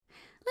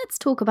Let's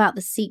talk about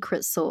the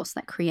secret sauce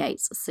that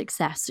creates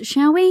success,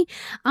 shall we?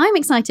 I'm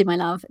excited, my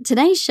love.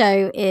 Today's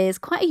show is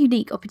quite a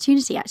unique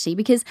opportunity, actually,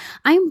 because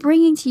I'm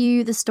bringing to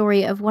you the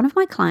story of one of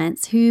my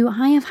clients who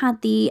I have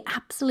had the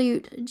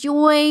absolute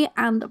joy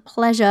and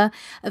pleasure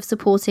of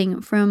supporting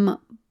from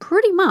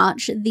pretty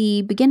much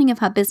the beginning of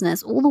her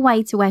business all the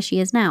way to where she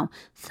is now,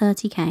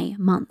 30K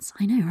months.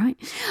 I know, right?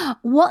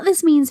 What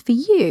this means for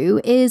you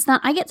is that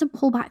I get to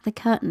pull back the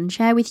curtain,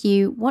 share with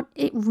you what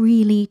it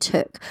really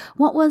took,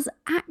 what was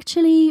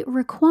actually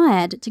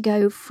required to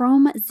go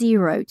from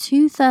 0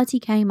 to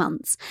 30K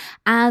months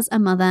as a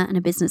mother and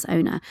a business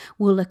owner.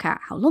 We'll look at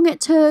how long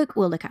it took,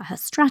 we'll look at her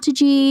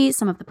strategy,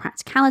 some of the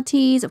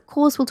practicalities. Of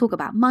course, we'll talk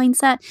about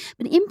mindset,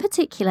 but in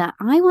particular,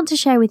 I want to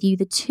share with you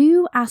the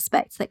two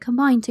aspects that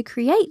combine to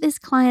create this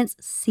client's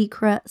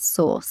secret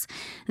sauce.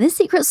 This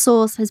secret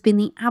sauce has been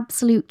the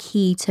absolute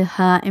key to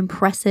her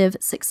impressive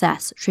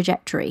success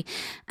trajectory.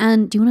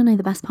 And do you want to know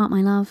the best part,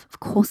 my love? Of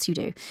course you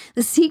do.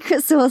 The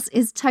secret sauce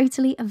is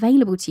totally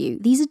available to you.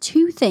 These are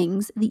two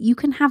things that you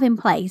can have in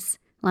place,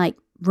 like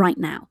right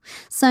now.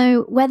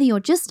 So whether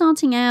you're just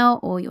starting out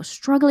or you're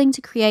struggling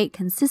to create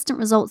consistent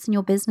results in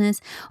your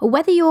business, or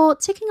whether you're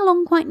ticking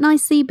along quite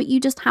nicely, but you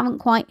just haven't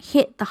quite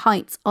hit the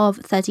heights of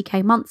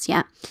 30K months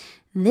yet,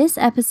 this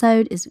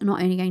episode is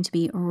not only going to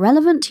be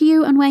relevant to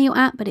you and where you're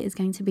at, but it is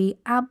going to be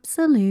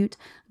absolute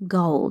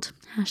gold.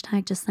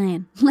 Hashtag just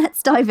saying.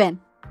 Let's dive in.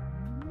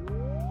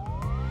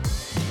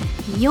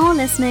 You're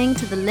listening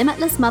to the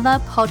Limitless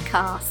Mother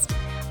podcast.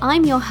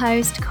 I'm your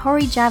host,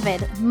 Cori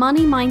Javid,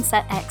 money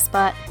mindset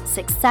expert,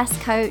 success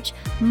coach,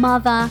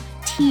 mother,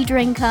 tea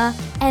drinker,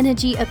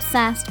 energy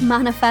obsessed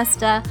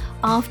manifester,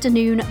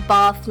 afternoon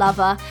bath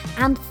lover,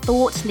 and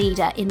thought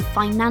leader in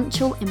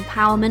financial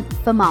empowerment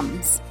for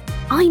mums.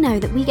 I know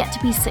that we get to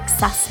be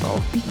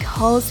successful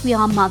because we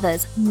are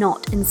mothers,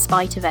 not in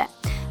spite of it.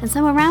 And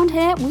so around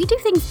here, we do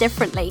things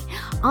differently.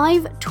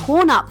 I've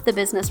torn up the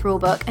business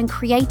rulebook and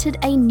created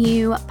a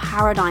new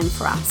paradigm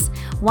for us,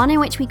 one in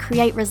which we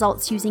create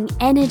results using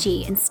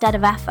energy instead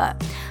of effort.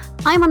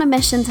 I'm on a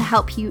mission to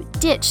help you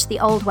ditch the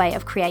old way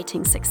of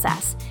creating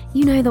success.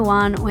 You know, the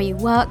one where you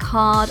work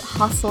hard,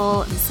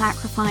 hustle, and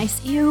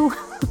sacrifice,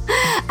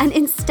 and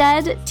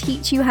instead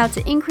teach you how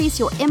to increase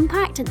your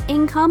impact and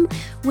income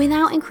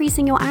without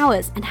increasing your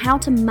hours, and how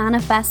to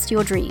manifest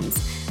your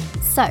dreams.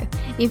 So,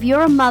 if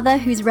you're a mother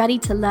who's ready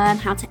to learn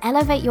how to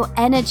elevate your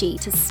energy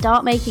to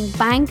start making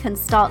bank and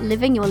start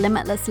living your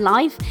limitless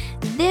life,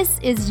 this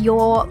is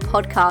your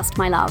podcast,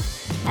 my love.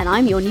 And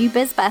I'm your new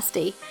biz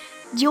bestie.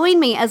 Join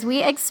me as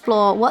we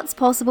explore what's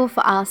possible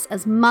for us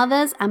as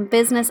mothers and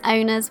business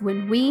owners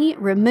when we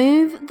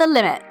remove the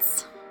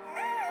limits.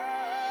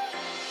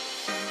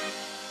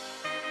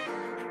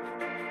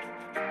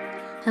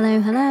 Hello,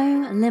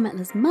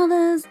 Limitless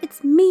Mothers.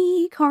 It's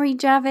me, Cori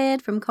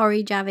Javid from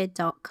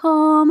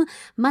CoriJavid.com,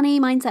 money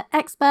mindset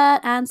expert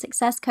and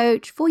success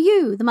coach for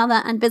you, the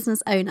mother and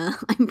business owner,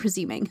 I'm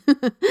presuming.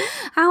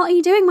 How are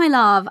you doing, my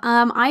love?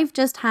 I've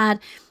just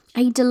had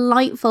a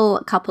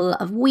delightful couple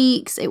of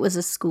weeks. It was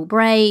a school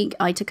break.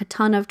 I took a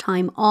ton of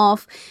time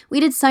off. We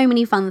did so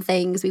many fun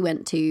things. We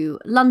went to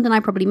London. I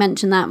probably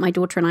mentioned that. My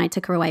daughter and I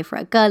took her away for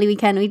a girly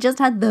weekend. We just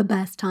had the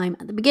best time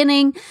at the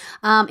beginning.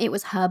 It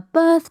was her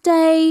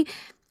birthday.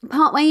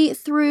 Partway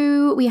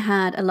through, we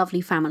had a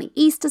lovely family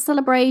Easter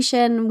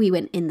celebration. We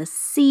went in the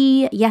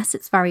sea. Yes,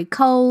 it's very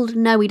cold.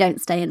 No, we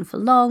don't stay in for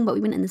long, but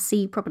we went in the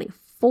sea probably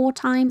 4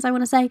 times, I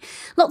want to say.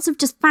 Lots of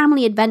just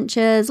family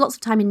adventures, lots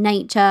of time in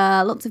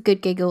nature, lots of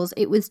good giggles.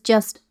 It was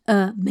just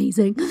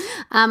amazing.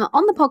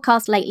 On the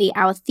podcast lately,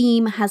 our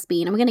theme has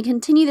been, and we're going to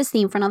continue this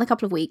theme for another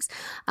couple of weeks,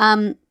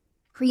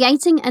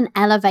 creating an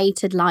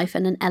elevated life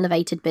and an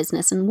elevated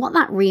business, and what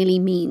that really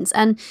means.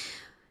 And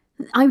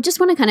I just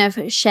want to kind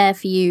of share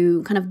for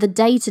you kind of the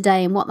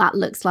day-to-day and what that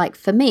looks like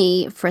for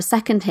me for a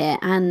second here,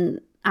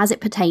 and as it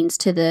pertains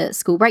to the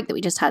school break that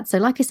we just had. So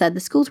like I said, the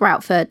schools were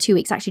out for 2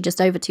 weeks, actually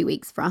just over 2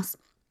 weeks for us.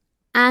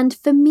 And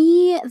for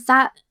me,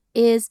 that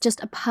is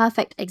just a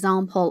perfect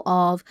example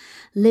of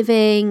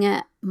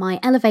living my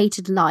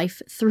elevated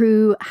life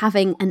through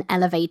having an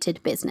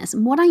elevated business.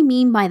 And what I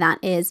mean by that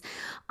is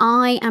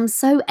I am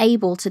so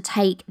able to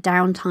take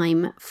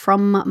downtime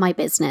from my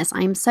business.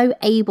 I am so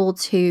able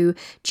to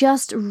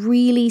just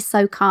really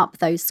soak up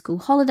those school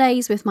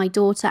holidays with my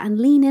daughter and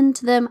lean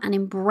into them and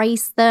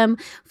embrace them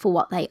for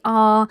what they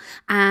are,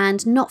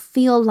 and not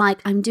feel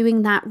like I'm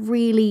doing that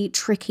really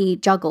tricky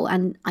juggle.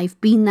 And I've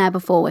been there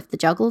before with the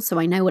juggle, so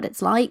I know what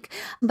it's like.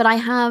 But I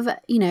have,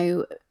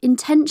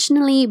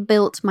 intentionally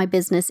built my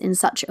business in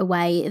such a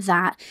way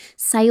that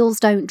sales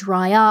don't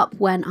dry up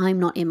when I'm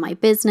not in my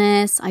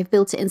business. I've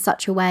built it in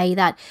such a way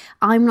that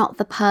I'm not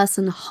the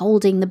person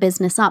holding the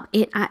business up.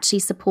 It actually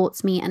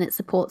supports me and it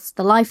supports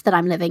the life that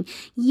I'm living.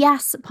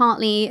 Yes,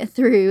 partly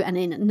through, and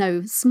in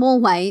no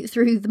small way,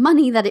 through the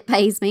money that it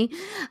pays me.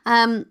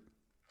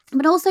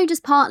 But also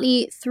just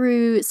partly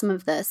through some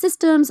of the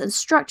systems and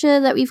structure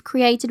that we've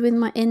created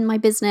in my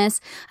business.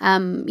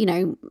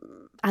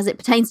 as it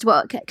pertains to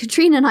what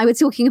Katrina and I were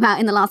talking about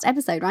in the last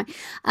episode, right?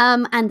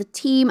 And the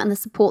team and the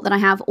support that I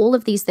have, all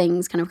of these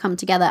things kind of come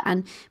together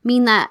and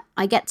mean that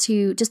I get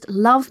to just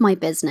love my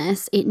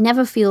business. It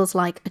never feels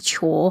like a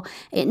chore.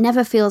 It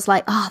never feels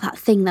like, oh, that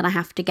thing that I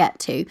have to get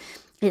to.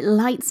 It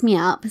lights me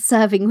up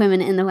serving women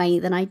in the way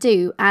that I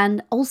do.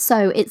 And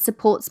also it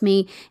supports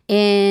me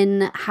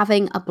in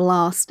having a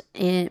blast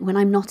when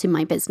I'm not in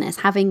my business,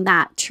 having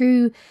that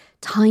true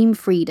time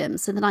freedom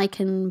so that I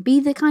can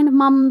be the kind of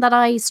mum that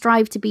I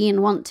strive to be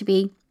and want to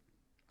be.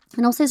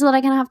 And also so that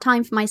I can have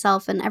time for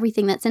myself and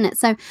everything that's in it.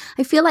 So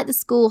I feel like the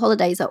school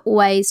holidays are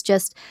always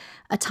just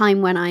a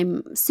time when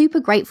I'm super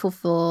grateful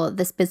for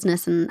this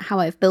business and how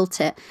I've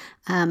built it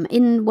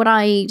in what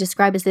I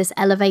describe as this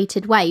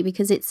elevated way,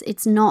 because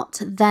it's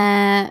not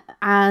there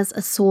as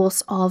a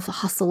source of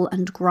hustle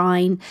and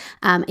grind.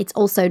 It's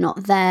also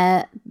not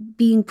there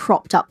being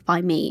propped up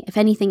by me. If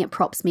anything, it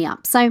props me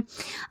up. So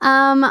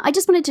I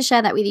just wanted to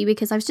share that with you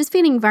because I was just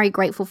feeling very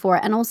grateful for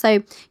it. And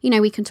also,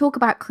 we can talk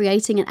about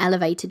creating an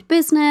elevated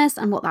business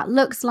and what that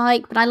looks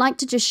like, but I like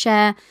to just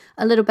share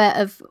a little bit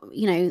of,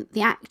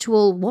 the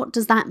actual, what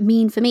does that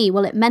mean for me?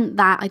 Well, it meant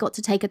that I got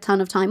to take a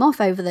ton of time off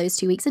over those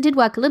 2 weeks. I did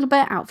work a little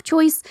bit out of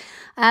choice.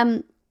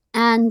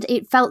 And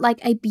it felt like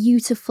a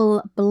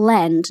beautiful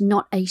blend,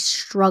 not a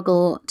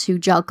struggle to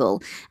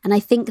juggle. And I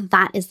think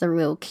that is the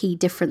real key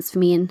difference for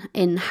me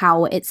in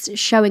how it's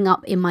showing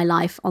up in my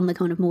life on the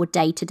kind of more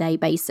day-to-day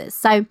basis.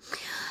 So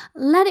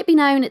let it be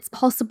known it's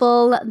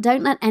possible.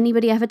 Don't let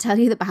anybody ever tell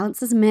you that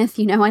balance is a myth.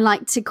 I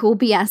like to call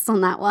BS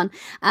on that one.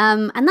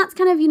 And that's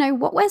kind of,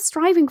 what we're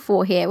striving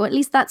for here. Or at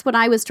least that's what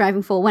I was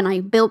striving for when I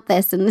built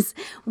this. And this is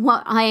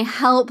what I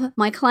help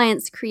my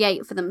clients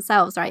create for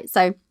themselves, right?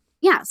 So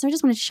I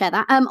just wanted to share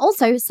that.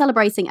 Also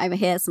celebrating over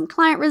here some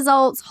client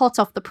results, hot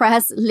off the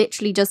press,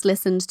 literally just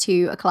listened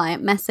to a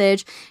client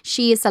message.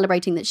 She is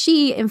celebrating that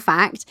she, in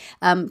fact,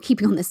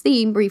 keeping on this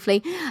theme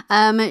briefly,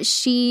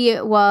 she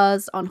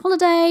was on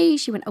holiday.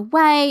 She went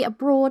away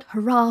abroad,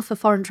 hurrah for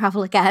foreign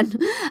travel again,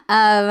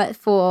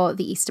 for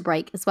the Easter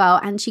break as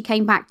well. And she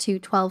came back to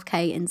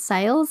 12K in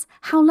sales.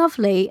 How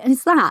lovely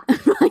is that,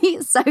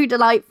 right? So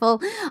delightful.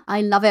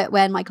 I love it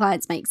when my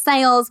clients make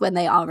sales, when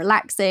they are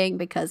relaxing,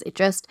 because it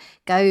just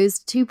goes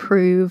to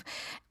prove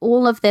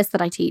all of this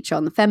that I teach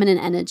on the feminine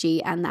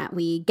energy, and that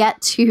we get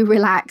to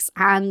relax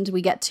and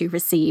we get to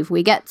receive.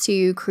 We get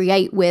to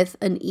create with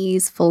an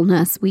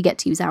easefulness. We get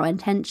to use our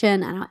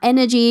intention and our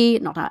energy,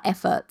 not our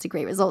effort, to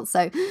create results.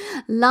 So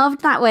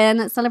loved that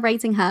win,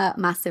 celebrating her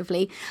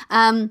massively.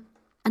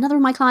 Another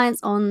of my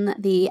clients on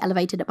the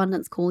Elevated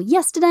Abundance call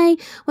yesterday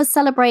was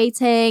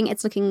celebrating.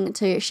 It's looking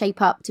to shape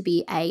up to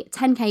be a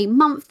 10K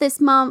month this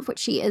month, which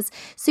she is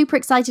super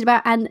excited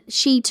about. And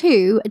she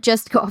too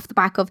just got off the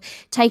back of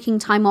taking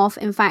time off.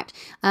 In fact,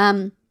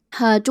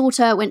 her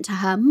daughter went to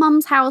her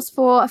mum's house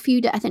for a few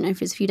days, I don't know if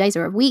it was a few days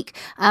or a week,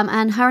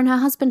 and her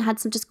husband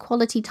had some just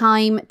quality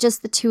time,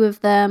 just the two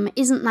of them.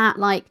 Isn't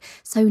that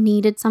so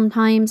needed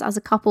sometimes as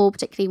a couple,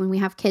 particularly when we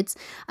have kids?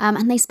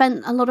 And they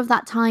spent a lot of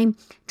that time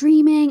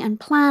dreaming and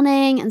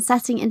planning and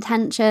setting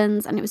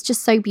intentions, and it was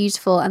just so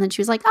beautiful. And then she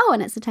was like, oh,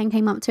 and it's a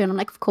 10K month too. And I'm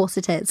like, of course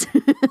it is.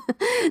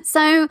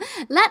 So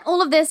let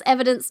all of this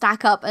evidence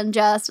stack up and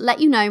just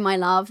let you know, my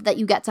love, that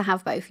you get to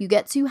have both. You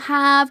get to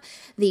have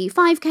the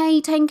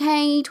 5K,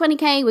 10K,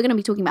 20K. We're going to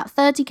be talking about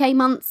 30K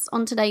months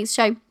on today's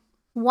show.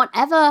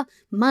 Whatever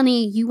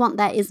money you want,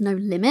 there is no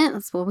limit.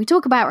 That's what we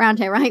talk about around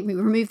here, right? We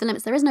remove the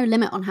limits. There is no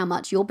limit on how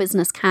much your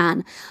business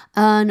can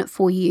earn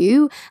for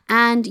you.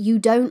 And you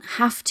don't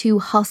have to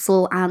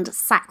hustle and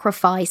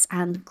sacrifice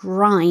and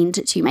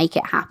grind to make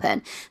it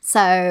happen.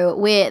 So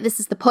this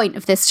is the point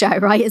of this show,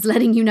 right? Is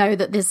letting you know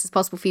that this is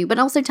possible for you, but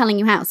also telling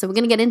you how. So we're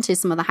going to get into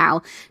some of the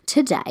how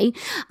today.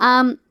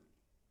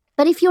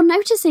 But if you're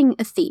noticing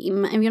a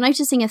theme,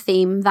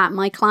 that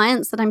my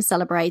clients that I'm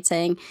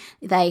celebrating,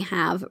 they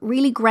have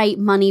really great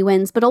money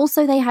wins, but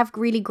also they have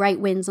really great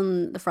wins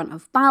on the front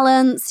of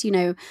balance.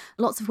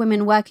 Lots of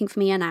women working for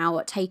me are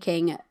now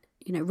taking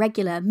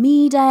regular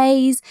me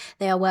days.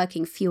 They are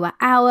working fewer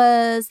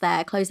hours.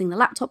 They're closing the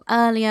laptop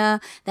earlier.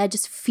 They're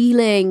just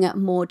feeling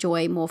more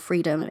joy, more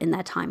freedom in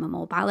their time and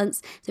more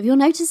balance. So if you're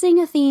noticing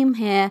a theme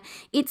here,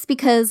 it's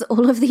because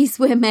all of these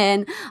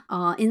women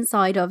are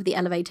inside of the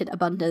Elevated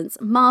Abundance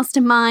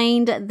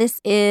Mastermind. This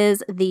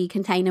is the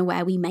container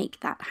where we make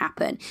that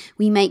happen.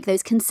 We make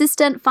those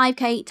consistent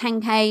 5K,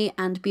 10K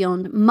and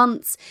beyond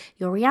months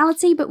your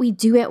reality, but we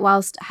do it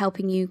whilst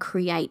helping you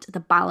create the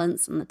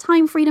balance and the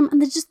time freedom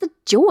and just the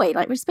joy.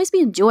 We're supposed to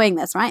be enjoying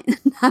this, right?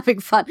 Having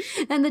fun.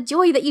 And the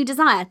joy that you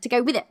desire to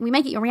go with it. We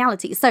make it your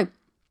reality. So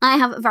I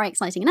have a very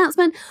exciting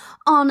announcement.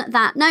 On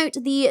that note,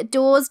 the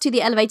doors to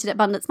the Elevated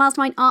Abundance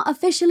Mastermind are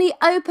officially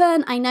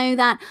open. I know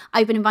that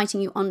I've been inviting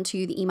you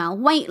onto the email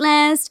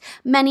waitlist.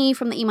 Many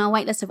from the email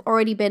waitlist have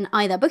already been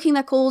either booking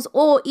their calls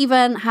or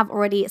even have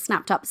already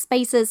snapped up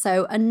spaces.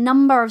 So a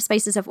number of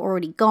spaces have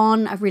already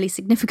gone. A really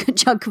significant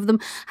chunk of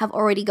them have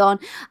already gone.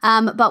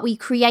 But we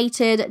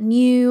created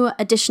new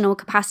additional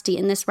capacity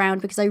in this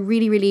round because I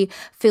really, really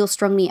feel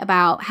strongly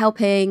about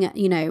helping,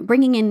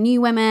 bringing in new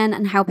women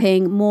and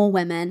helping more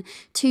women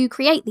to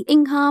create the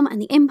income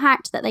and the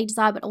impact that they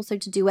desire, but also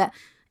to do it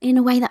in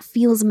a way that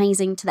feels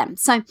amazing to them.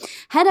 So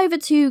head over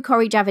to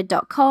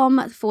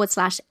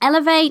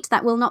CoriJavid.com/elevate.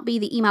 That will not be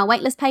the email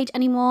waitlist page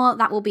anymore.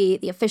 That will be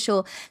the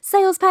official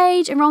sales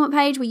page, enrollment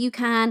page, where you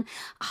can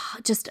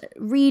just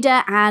read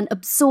it and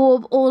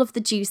absorb all of the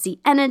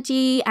juicy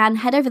energy. And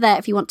head over there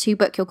if you want to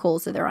book your call.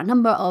 So there are a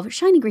number of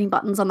shiny green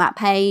buttons on that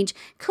page.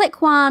 Click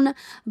one,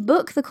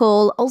 book the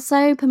call.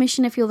 Also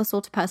permission if you're the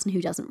sort of person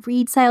who doesn't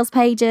read sales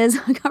pages.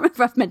 I can't remember if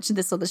I've mentioned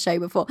this on the show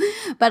before,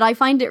 but I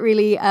find it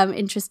really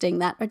interesting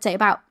that I'd say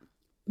about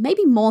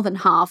maybe more than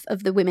half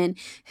of the women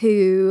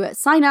who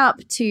sign up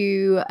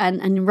to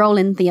and enroll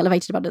in the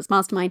Elevated Abundance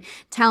Mastermind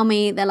tell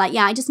me, they're like,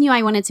 yeah, I just knew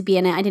I wanted to be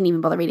in it. I didn't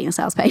even bother reading the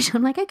sales page.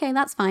 I'm like, okay,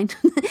 that's fine.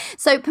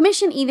 So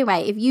permission either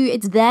way.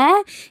 It's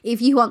there. If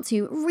you want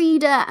to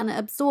read it and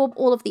absorb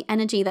all of the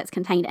energy that's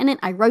contained in it,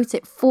 I wrote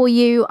it for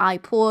you. I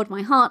poured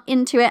my heart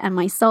into it and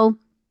my soul.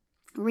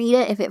 Read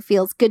it if it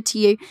feels good to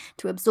you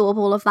to absorb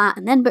all of that,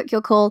 and then book your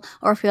call.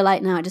 Or if you're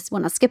like, no, I just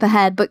want to skip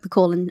ahead, book the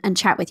call and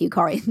chat with you,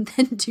 Cori,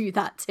 then do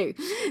that too.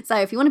 So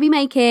if you want to be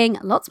making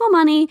lots more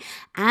money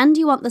and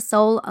you want the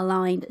soul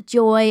aligned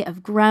joy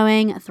of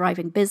growing a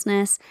thriving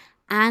business,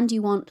 and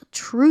you want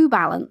true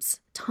balance,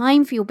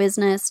 time for your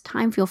business,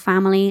 time for your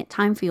family,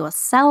 time for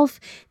yourself,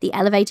 the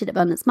Elevated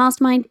Abundance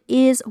Mastermind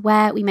is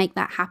where we make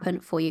that happen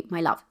for you, my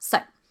love.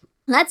 So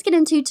let's get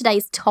into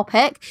today's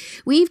topic.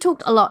 We've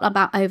talked a lot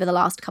about over the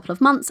last couple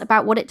of months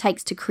about what it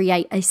takes to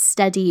create a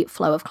steady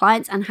flow of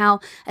clients, and how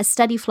a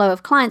steady flow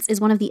of clients is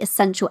one of the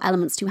essential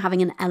elements to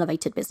having an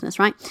elevated business,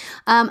 right?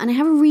 And I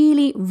have a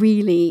really,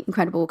 really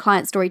incredible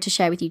client story to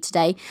share with you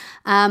today.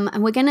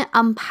 And we're going to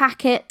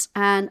unpack it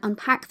and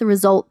unpack the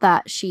result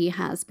that she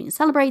has been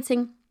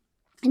celebrating,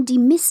 and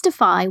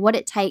demystify what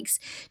it takes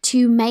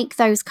to make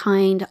those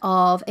kind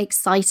of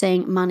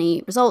exciting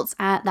money results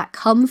that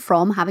come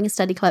from having a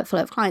steady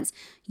flow of clients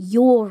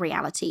your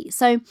reality.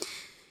 So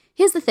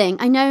here's the thing.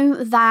 I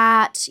know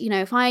that,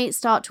 if I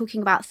start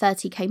talking about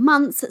 30K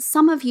months,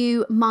 some of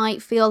you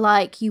might feel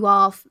like you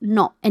are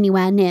not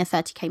anywhere near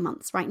 30K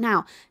months right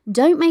now.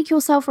 Don't make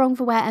yourself wrong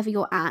for wherever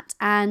you're at.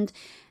 And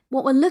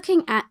what we're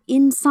looking at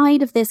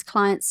inside of this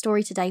client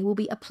story today will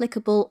be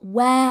applicable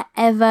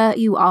wherever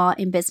you are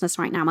in business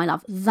right now, my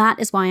love. That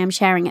is why I'm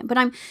sharing it. But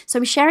I'm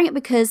sharing it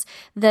because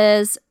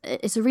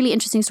it's a really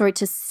interesting story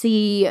to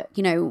see,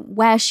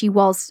 where she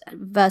was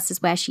versus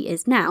where she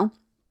is now.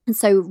 And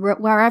so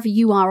wherever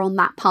you are on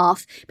that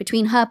path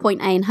between her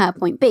point A and her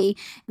point B,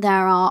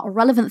 there are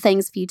relevant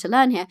things for you to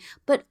learn here.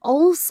 But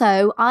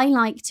also, I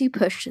like to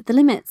push the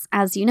limits.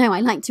 As you know, I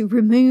like to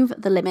remove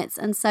the limits.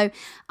 And so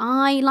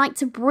I like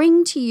to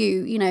bring to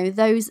you,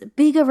 those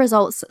bigger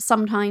results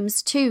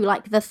sometimes too,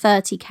 like the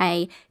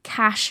 30K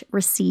cash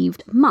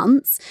received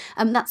months.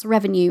 That's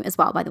revenue as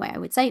well, by the way, I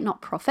would say,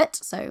 not profit.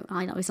 So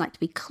I always like to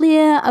be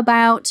clear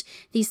about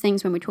these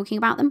things when we're talking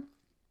about them.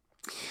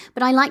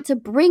 But I like to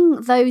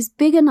bring those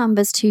bigger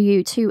numbers to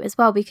you too as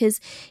well,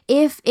 because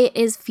if it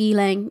is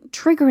feeling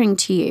triggering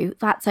to you,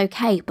 that's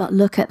okay, but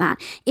look at that.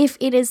 If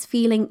it is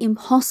feeling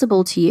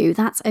impossible to you,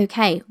 that's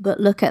okay, but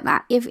look at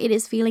that. If it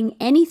is feeling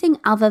anything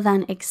other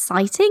than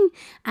exciting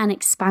and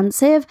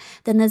expansive,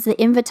 then there's the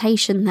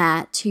invitation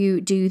there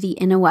to do the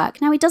inner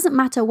work. Now, it doesn't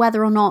matter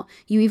whether or not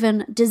you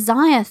even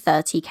desire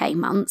 30K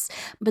months,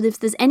 but if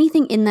there's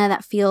anything in there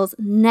that feels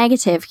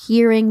negative,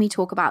 hearing me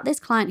talk about this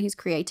client who's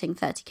creating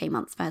 30K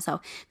months for herself,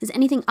 if there's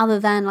anything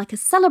other than like a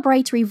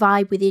celebratory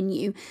vibe within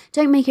you,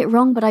 don't make it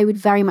wrong, but I would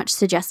very much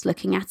suggest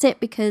looking at it,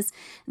 because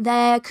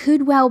there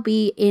could well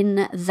be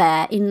in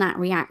that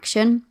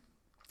reaction,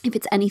 if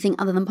it's anything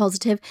other than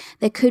positive,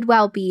 there could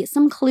well be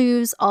some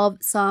clues of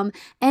some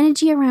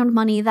energy around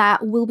money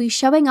that will be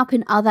showing up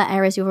in other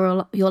areas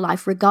of your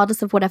life,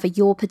 regardless of whatever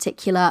your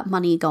particular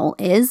money goal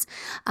is.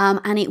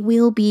 And it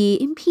will be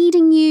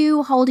impeding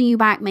you, holding you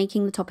back,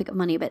 making the topic of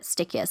money a bit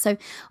stickier. So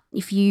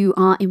if you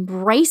are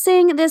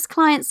embracing this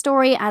client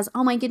story as,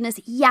 oh my goodness,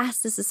 yes,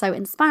 this is so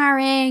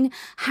inspiring,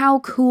 how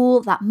cool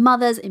that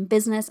mothers in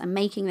business are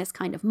making this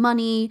kind of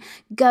money,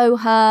 go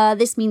her,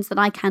 this means that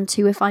I can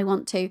too if I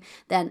want to,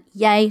 then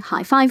yay,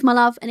 high five, my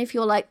love. And if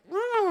you're like,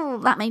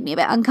 that made me a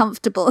bit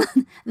uncomfortable,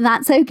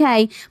 that's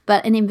okay,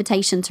 but an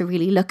invitation to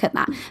really look at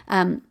that.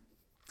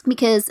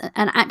 Because,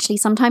 and actually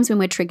sometimes when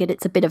we're triggered,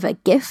 it's a bit of a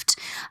gift.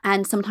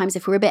 And sometimes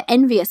if we're a bit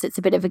envious, it's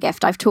a bit of a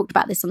gift. I've talked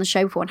about this on the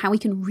show before, and how we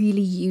can really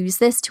use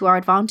this to our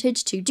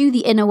advantage to do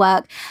the inner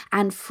work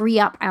and free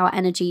up our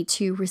energy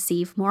to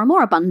receive more and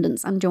more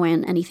abundance and joy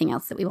and anything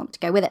else that we want to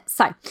go with it.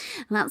 So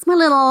that's my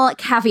little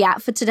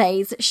caveat for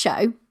today's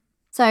show.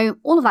 So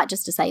all of that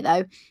just to say,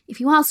 though,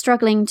 if you are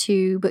struggling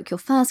to book your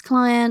first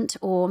client,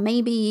 or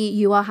maybe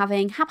you are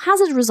having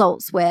haphazard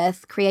results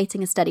with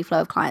creating a steady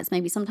flow of clients,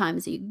 maybe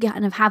sometimes you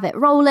kind of have it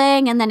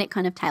rolling and then it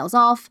kind of tails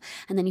off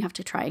and then you have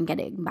to try and get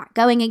it back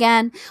going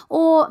again.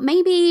 Or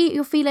maybe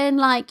you're feeling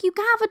like you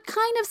have a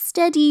kind of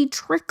steady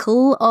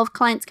trickle of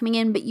clients coming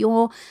in, but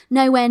you're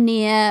nowhere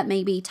near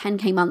maybe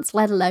 10K months,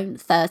 let alone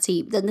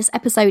 30, then this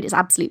episode is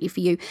absolutely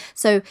for you.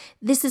 So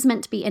this is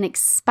meant to be an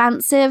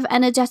expansive,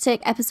 energetic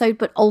episode,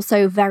 but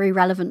also very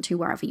relevant to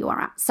wherever you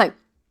are at. So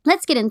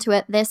let's get into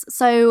it.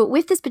 So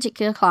with this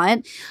particular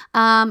client,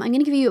 I'm going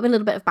to give you a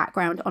little bit of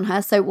background on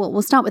her. So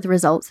we'll start with the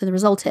result. So the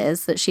result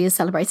is that she is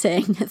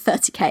celebrating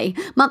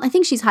 30K month. I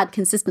think she's had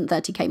consistent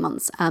 30K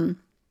months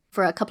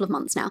for a couple of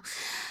months now.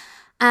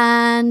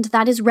 And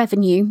that is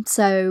revenue.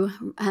 So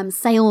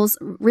sales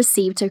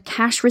received, so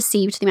cash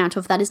received, the amount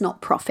of that is not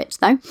profit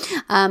though.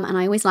 And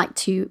I always like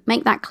to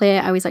make that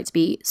clear. I always like to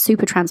be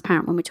super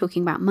transparent when we're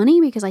talking about money,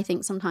 because I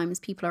think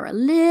sometimes people are a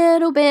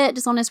little bit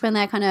dishonest when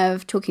they're kind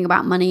of talking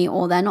about money,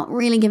 or they're not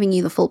really giving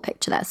you the full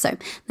picture there. So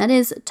that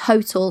is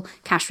total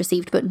cash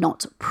received, but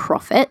not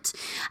profit.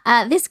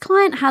 This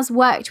client has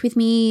worked with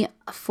me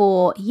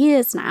for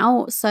years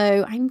now.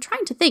 So I'm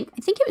trying to think.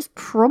 I think it was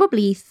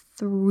probably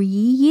 3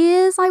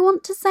 years, I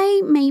want to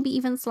say, maybe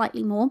even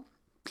slightly more.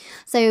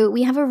 So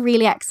we have a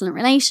really excellent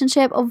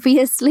relationship,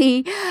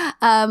 obviously.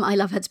 I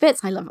love her to bits.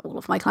 I love all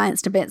of my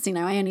clients to bits. You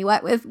know, I only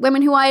work with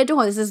women who I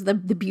adore. This is the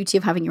beauty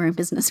of having your own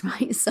business,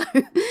 right? So,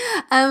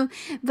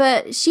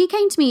 but she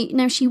came to me.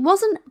 Now, she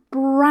wasn't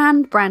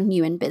brand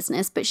new in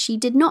business, but she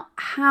did not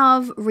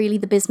have really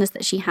the business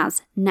that she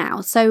has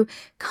now. So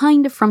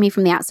kind of from me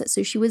from the outset.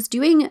 So she was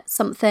doing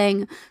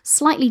something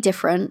slightly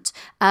different.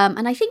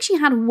 And I think she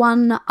had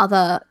one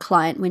other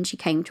client when she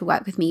came to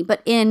work with me,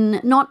 but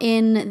not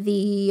in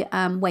the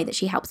way that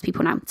she helps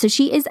people now. So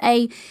she is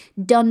a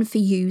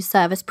done-for-you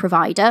service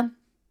provider.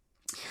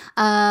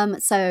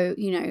 So,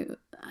 you know,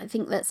 I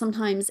think that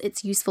sometimes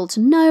it's useful to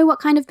know what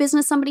kind of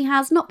business somebody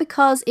has, not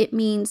because it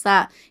means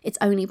that it's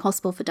only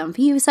possible for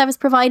done-for-you service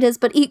providers,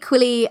 but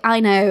equally,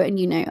 I know, and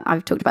you know,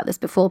 I've talked about this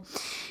before,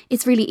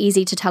 it's really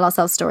easy to tell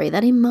ourselves story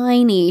that in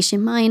my niche,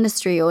 in my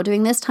industry, or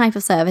doing this type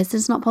of service,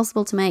 it's not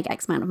possible to make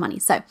X amount of money.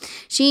 So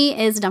she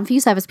is a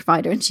done-for-you service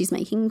provider and she's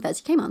making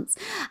 30K months.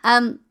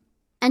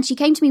 And she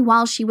came to me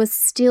while she was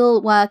still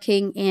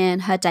working in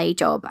her day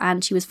job,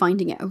 and she was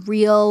finding it a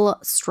real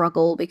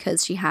struggle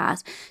because she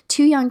had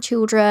 2 young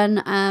children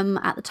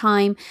at the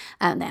time.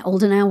 They're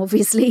older now,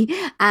 obviously,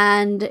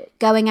 and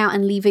going out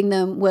and leaving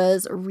them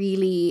was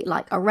really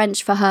like a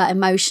wrench for her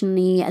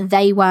emotionally.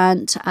 They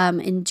weren't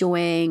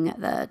enjoying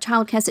the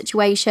childcare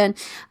situation,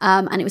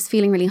 and it was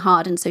feeling really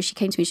hard. And so she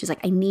came to me, she was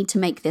like, I need to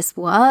make this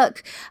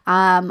work.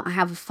 I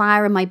have a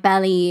fire in my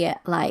belly,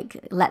 like,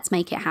 let's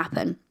make it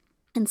happen.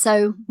 And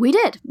so we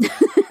did,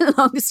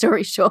 long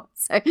story short.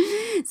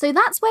 So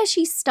that's where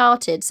she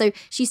started. So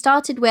she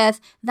started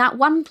with that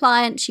one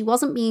client. She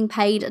wasn't being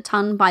paid a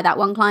ton by that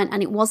one client,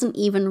 and it wasn't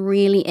even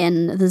really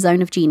in the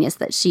zone of genius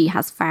that she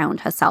has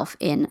found herself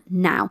in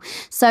now.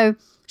 So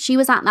she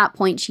was at that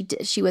point,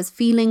 she was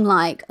feeling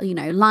like, you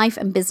know, life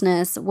and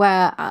business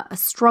were a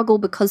struggle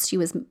because she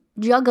was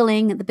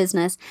juggling the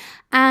business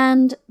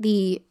and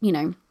the, you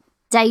know,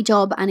 day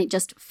job, and it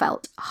just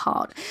felt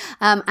hard.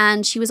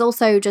 And she was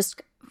also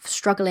just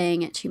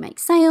struggling to make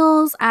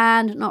sales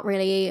and not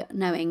really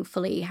knowing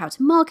fully how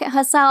to market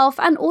herself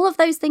and all of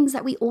those things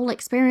that we all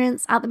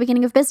experience at the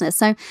beginning of business.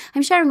 So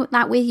I'm sharing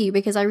that with you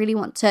because I really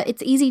want to,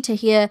 it's easy to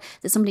hear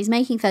that somebody's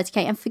making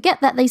 30K and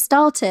forget that they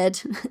started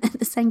at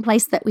the same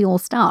place that we all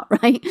start,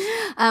 right?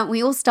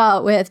 We all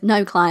start with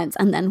no clients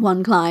and then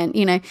one client,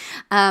 you know,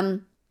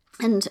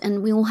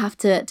 and we all have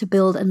to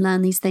build and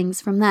learn these things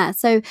from there.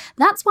 So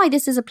that's why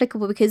this is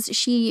applicable, because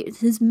she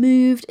has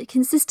moved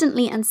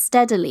consistently and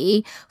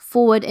steadily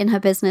forward in her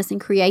business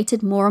and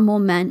created more and more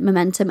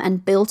momentum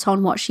and built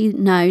on what she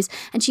knows.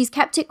 And she's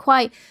kept it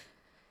quite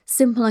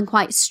simple and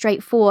quite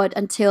straightforward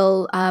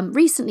until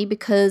recently,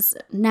 because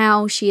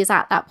now she is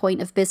at that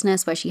point of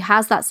business where she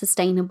has that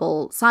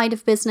sustainable side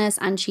of business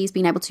and she's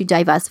been able to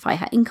diversify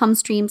her income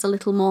streams a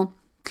little more.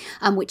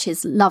 Which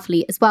is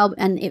lovely as well.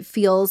 And it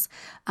feels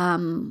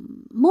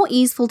more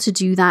easeful to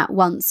do that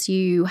once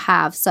you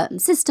have certain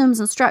systems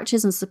and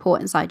structures and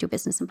support inside your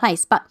business in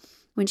place. But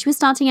when she was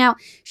starting out,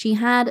 she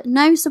had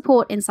no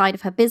support inside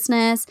of her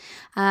business.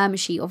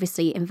 She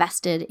obviously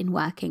invested in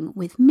working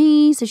with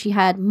me. So she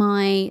had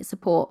my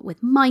support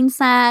with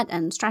mindset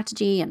and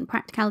strategy and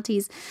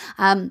practicalities.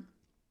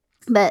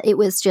 But it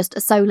was just a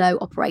solo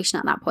operation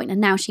at that point. And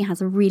now she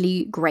has a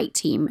really great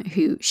team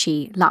who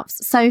she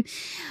loves. So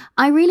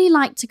I really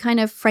like to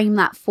kind of frame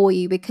that for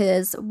you,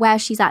 because where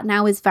she's at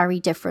now is very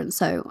different.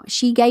 So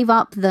she gave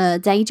up the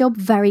day job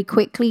very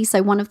quickly.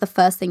 So one of the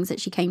first things that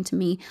she came to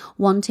me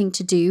wanting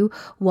to do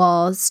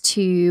was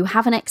to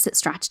have an exit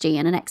strategy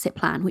and an exit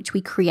plan, which we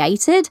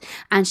created.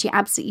 And she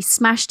absolutely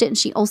smashed it. And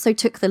she also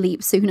took the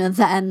leap sooner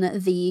than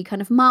the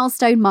kind of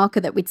milestone marker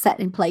that we'd set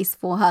in place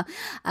for her.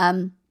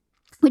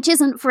 Which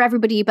isn't for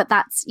everybody, but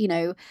that's, you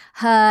know,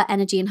 her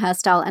energy and her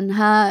style and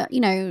her,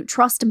 you know,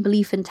 trust and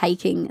belief in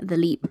taking the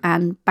leap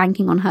and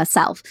banking on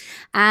herself.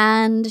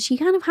 And she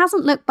kind of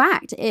hasn't looked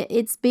back.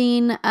 It's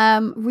been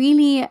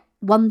really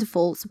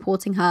wonderful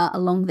supporting her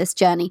along this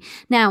journey.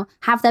 Now,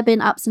 have there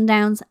been ups and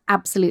downs?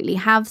 Absolutely.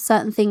 Have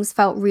certain things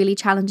felt really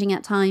challenging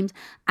at times?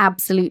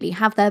 Absolutely.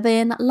 Have there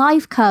been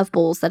life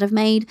curveballs that have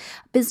made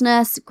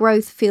business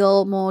growth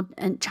feel more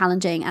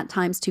challenging at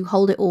times to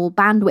hold it all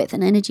bandwidth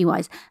and energy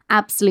wise?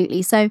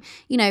 Absolutely. So,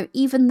 you know,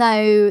 even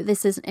though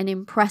this is an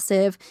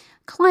impressive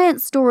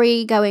client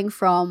story, going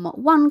from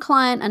one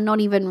client and not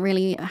even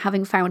really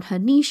having found her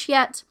niche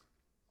yet,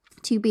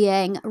 to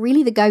being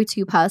really the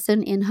go-to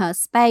person in her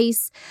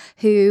space,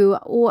 who,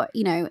 or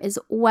is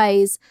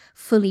always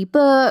fully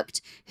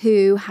booked,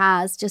 who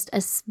has just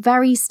a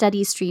very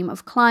steady stream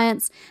of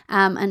clients,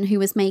 and who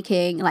was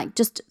making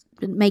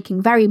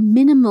very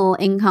minimal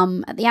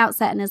income at the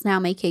outset and is now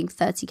making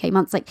 30K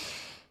months.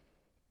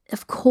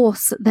 Of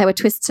course, there were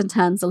twists and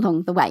turns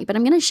along the way, but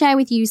I'm going to share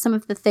with you some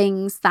of the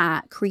things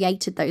that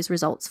created those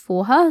results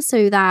for her,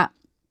 so that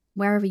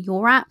wherever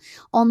you're at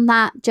on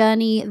that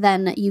journey,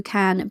 then you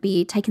can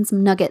be taking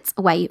some nuggets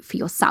away for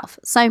yourself.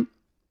 So,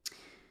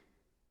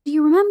 do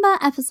you remember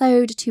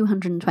episode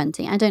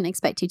 220? I don't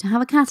expect you to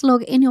have a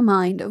catalogue in your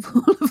mind of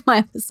all of my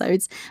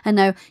episodes and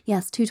know,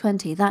 yes,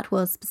 220, that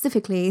was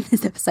specifically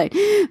this episode.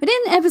 But in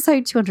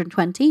episode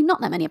 220,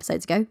 not that many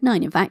episodes ago,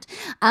 9 in fact,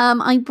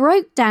 I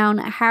broke down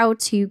how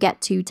to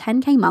get to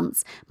 10K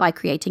months by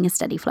creating a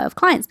steady flow of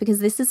clients, because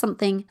this is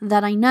something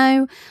that I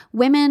know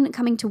women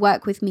coming to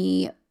work with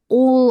me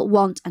all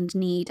want and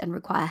need and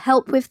require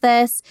help with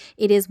this.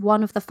 It is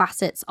one of the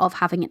facets of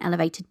having an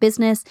elevated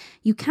business.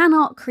 You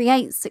cannot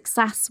create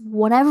success,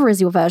 whatever is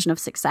your version of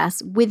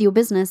success, with your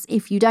business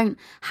if you don't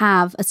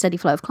have a steady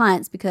flow of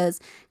clients,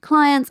 because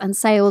clients and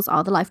sales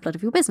are the lifeblood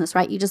of your business,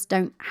 right? You just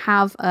don't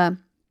have a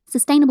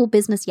sustainable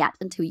business yet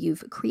until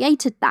you've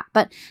created that.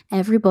 But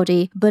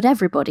everybody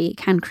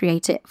can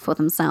create it for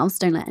themselves.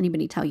 Don't let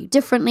anybody tell you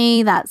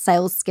differently, that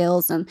sales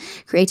skills and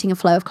creating a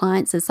flow of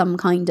clients is some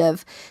kind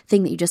of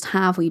thing that you just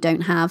have or you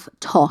don't have.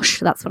 Tosh,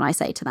 that's what I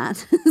say to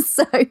that.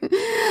 So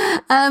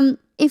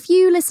if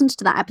you listened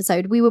to that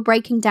episode, we were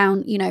breaking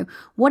down,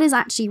 what is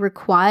actually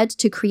required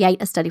to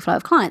create a steady flow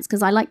of clients,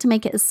 because I like to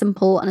make it as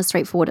simple and as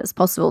straightforward as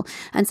possible.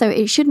 And so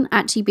it shouldn't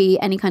actually be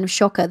any kind of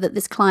shocker that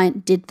this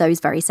client did those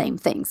very same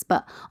things,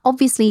 but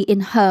obviously in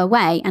her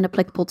way and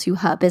applicable to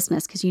her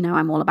business, because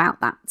I'm all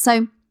about that.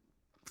 So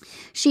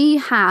she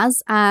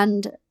has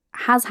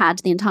had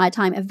the entire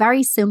time a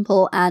very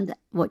simple and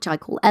what I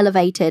call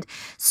elevated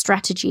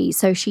strategy.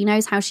 So she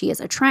knows how she is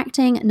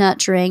attracting,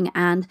 nurturing,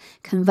 and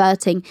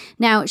converting.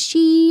 Now,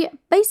 she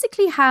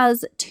basically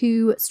has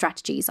 2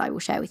 strategies I will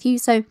share with you.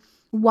 So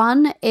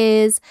one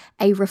is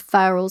a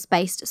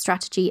referrals-based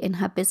strategy in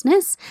her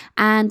business,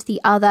 and the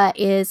other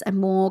is a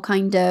more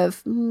kind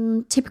of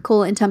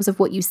typical in terms of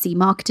what you see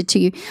marketed to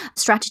you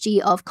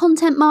strategy of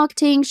content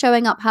marketing,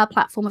 showing up her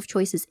platform of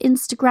choice is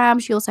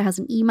Instagram. She also has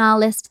an email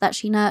list that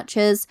she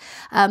nurtures,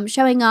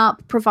 showing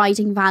up,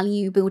 providing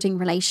value, building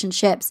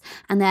relationships,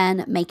 and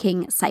then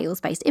making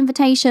sales-based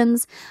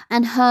invitations.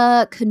 And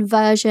her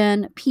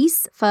conversion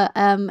piece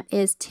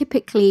is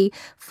typically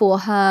for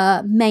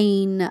her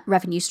main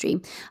revenue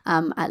stream.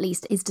 At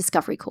least, is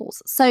discovery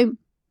calls. So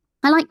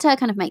I like to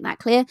kind of make that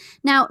clear.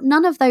 Now,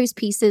 none of those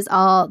pieces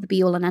are the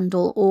be all and end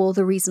all or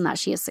the reason that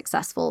she is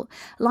successful.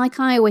 Like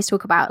I always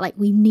talk about,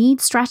 we need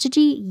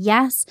strategy,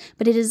 yes,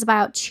 but it is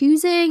about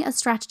choosing a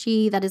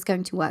strategy that is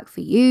going to work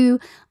for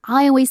you.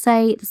 I always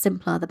say the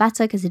simpler the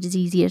better, because it is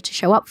easier to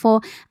show up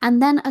for.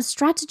 And then a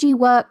strategy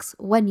works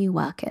when you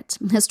work it.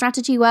 A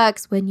strategy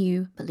works when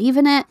you believe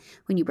in it,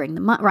 when you bring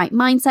the right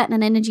mindset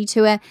and energy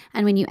to it,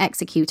 and when you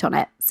execute on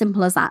it.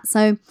 Simple as that.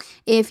 So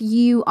if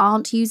you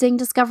aren't using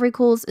discovery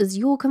calls as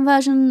your conversion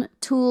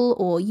tool,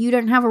 or you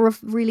don't have a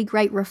really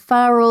great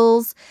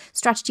referrals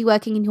strategy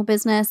working in your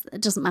business,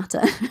 it doesn't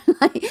matter.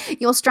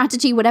 Your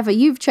strategy, whatever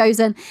you've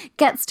chosen,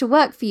 gets to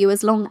work for you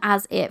as long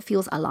as it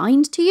feels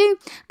aligned to you,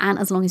 and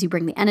as long as you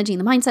bring the energy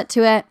and the mindset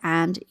to it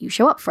and you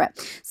show up for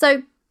it.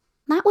 So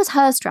that was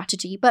her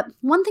strategy. But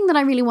one thing that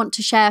I really want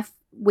to share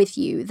with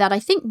you that I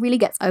think really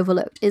gets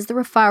overlooked is the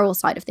referral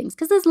side of things,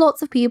 because there's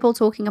lots of people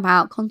talking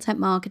about content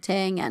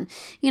marketing and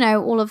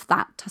all of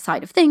that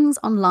side of things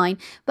online,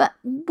 but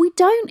we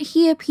don't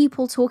hear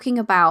people talking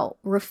about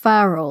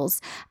referrals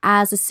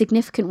as a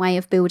significant way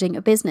of building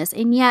a business.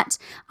 And yet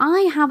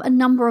I have a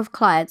number of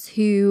clients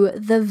who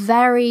the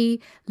very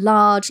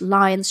large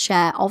lion's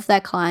share of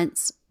their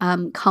clients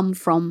come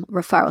from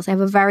referrals. They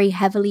have a very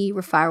heavily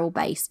referral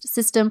based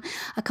system.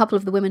 A couple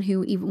of the women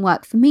who even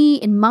work for me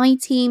in my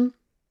team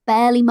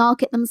barely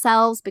market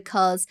themselves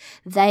because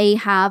they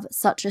have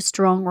such a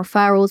strong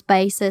referrals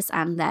basis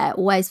and they're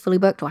always fully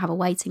booked or have a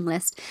waiting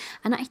list.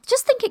 And I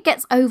just think it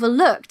gets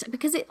overlooked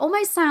because it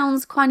almost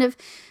sounds kind of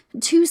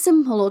too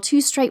simple or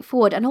too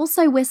straightforward. And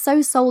also we're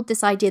so sold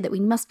this idea that we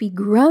must be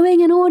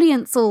growing an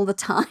audience all the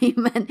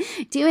time and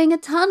doing a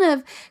ton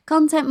of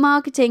content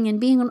marketing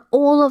and being on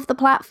all of the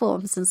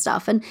platforms and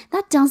stuff. And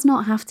that does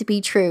not have to be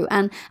true.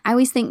 And I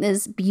always think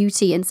there's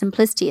beauty in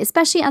simplicity,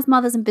 especially as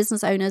mothers and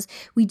business owners.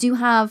 We do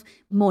have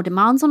more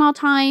demands on our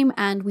time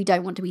and we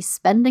don't want to be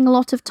spending a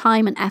lot of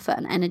time and effort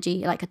and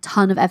energy, like a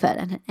ton of effort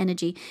and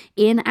energy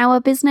in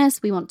our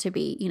business. We want to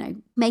be,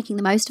 making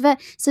the most of it.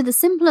 So the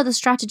simpler the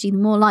strategy, the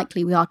more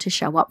likely we are to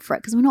show up for it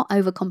because we're not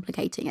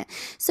overcomplicating it.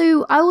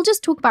 So I will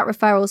just talk about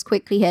referrals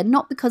quickly here,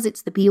 not because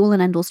it's the be all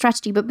and end all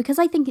strategy, but because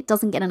I think it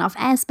doesn't get enough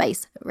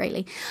airspace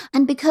really.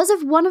 And because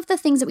of one of the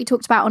things that we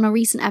talked about on a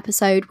recent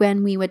episode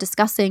when we were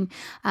discussing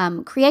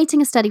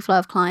creating a steady flow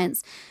of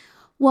clients.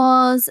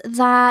 was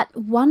that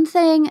one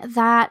thing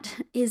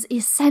that is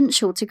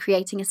essential to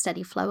creating a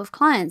steady flow of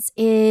clients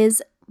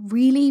is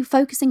really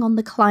focusing on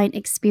the client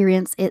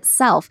experience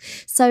itself.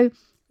 So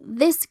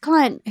this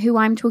client who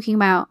I'm talking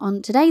about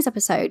on today's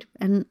episode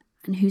and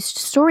whose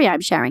story I'm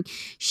sharing,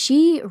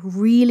 she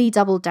really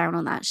doubled down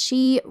on that.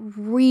 She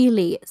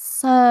really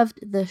served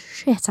the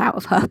shit out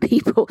of her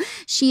people.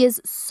 She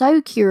is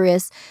so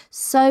curious,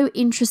 so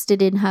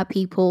interested in her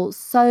people,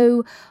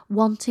 so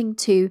wanting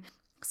to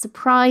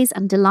surprise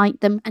and delight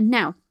them. And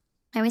now,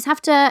 I always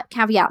have to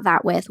caveat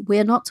that with,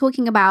 we're not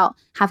talking about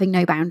having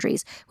no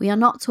boundaries. We are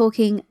not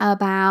talking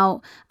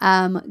about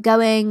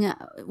going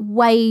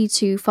way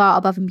too far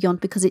above and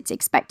beyond because it's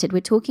expected.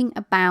 We're talking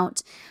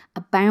about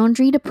a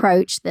boundaried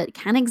approach that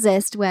can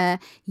exist where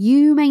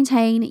you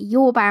maintain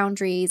your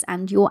boundaries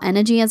and your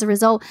energy as a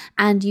result,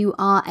 and you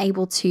are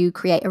able to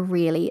create a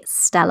really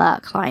stellar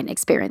client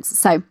experience.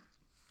 So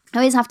I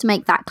always have to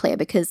make that clear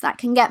because that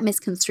can get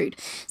misconstrued.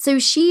 So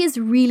she is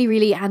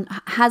really, and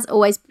has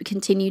always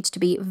continued to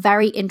be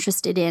very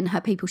interested in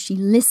her people. She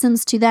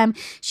listens to them.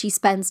 She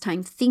spends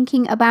time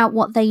thinking about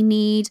what they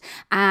need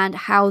and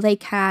how they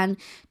can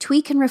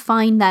tweak and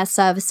refine their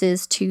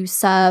services to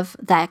serve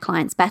their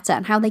clients better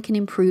and how they can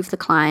improve the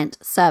client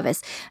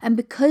service. And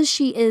because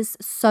she is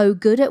so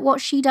good at what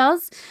she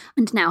does,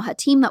 and now her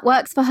team that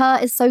works for her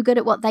is so good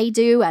at what they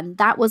do, and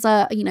that was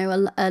a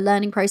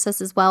learning process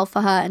as well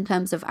for her in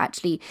terms of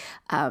actually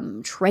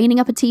training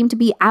up a team to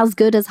be as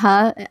good as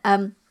her.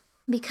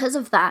 Because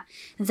of that,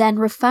 then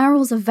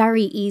referrals are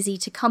very easy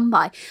to come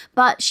by.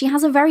 But she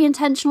has a very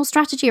intentional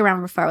strategy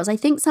around referrals. I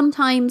think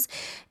sometimes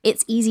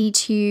it's easy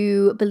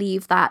to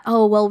believe that,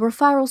 oh, well,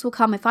 referrals will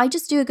come. If I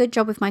just do a good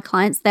job with my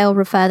clients, they'll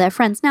refer their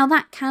friends. Now,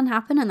 that can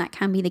happen and that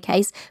can be the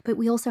case, but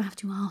we also have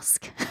to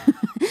ask.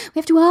 We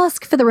have to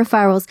ask for the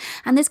referrals.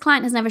 And this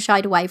client has never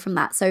shied away from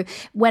that. So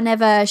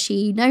whenever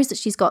she knows that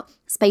she's got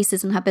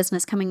spaces in her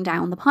business coming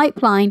down the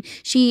pipeline,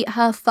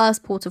 her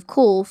first port of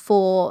call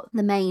for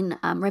the main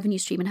revenue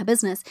stream in her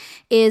business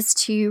is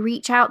to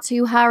reach out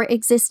to her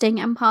existing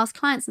and past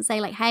clients and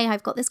say like, hey,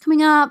 I've got this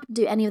coming up.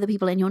 Do any of the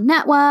people in your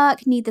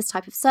network need this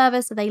type of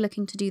service? Are they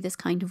looking to do this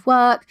kind of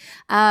work?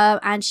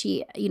 And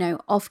she,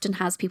 often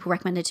has people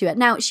recommended to her.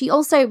 Now, she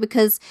also,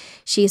 because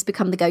she has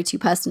become the go-to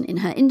person in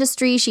her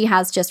industry, she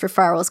has just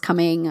referrals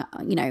coming,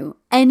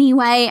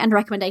 anyway, and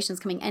recommendations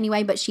coming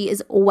anyway, but she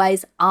is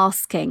always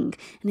asking,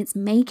 and it's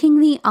making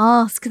the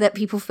ask that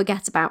people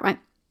forget about, right?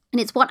 And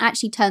it's what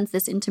actually turns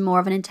this into more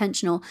of an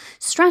intentional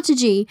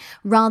strategy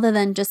rather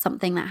than just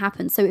something that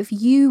happens. So if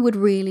you would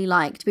really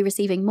like to be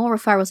receiving more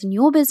referrals in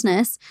your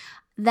business,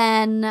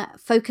 then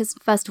focus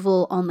first of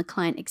all on the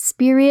client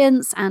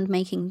experience and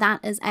making that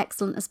as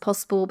excellent as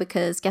possible,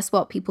 because guess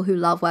what? People who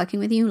love working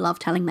with you love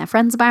telling their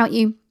friends about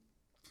you.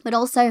 But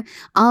also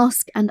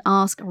ask and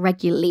ask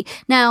regularly.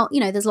 Now,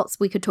 there's lots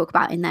we could talk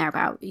about in there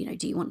about, do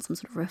you want some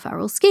sort of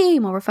referral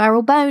scheme or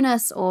referral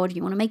bonus, or do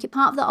you want to make it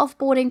part of the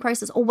offboarding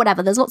process or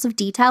whatever? There's lots of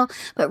detail,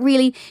 but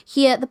really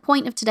here, the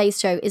point of today's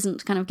show isn't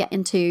to kind of get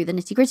into the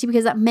nitty gritty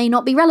because that may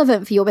not be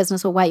relevant for your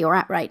business or where you're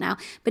at right now,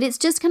 but it's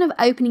just kind of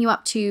opening you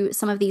up to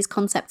some of these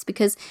concepts,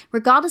 because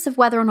regardless of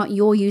whether or not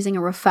you're using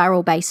a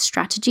referral based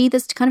strategy,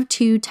 there's kind of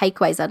two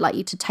takeaways I'd like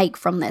you to take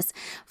from this.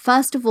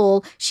 First of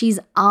all, she's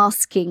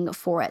asking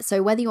for it.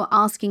 So whether you're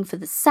asking for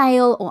the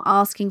sale or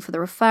asking for the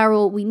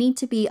referral, we need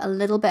to be a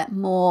little bit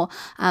more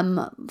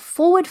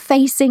forward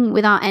facing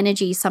with our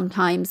energy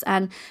sometimes,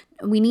 and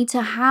we need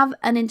to have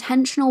an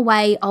intentional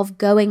way of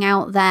going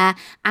out there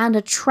and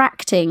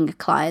attracting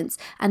clients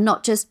and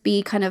not just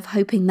be kind of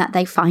hoping that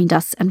they find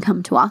us and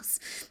come to us.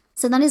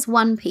 So that is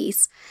one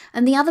piece.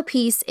 And the other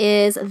piece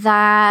is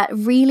that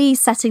really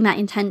setting that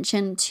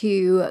intention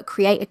to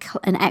create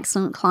an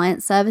excellent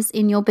client service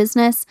in your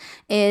business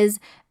is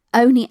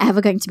only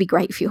ever going to be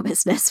great for your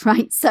business,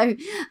 right? So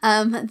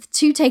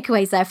two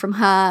takeaways there from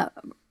her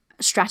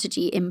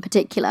strategy in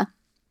particular.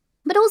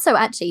 But also,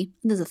 actually,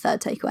 there's a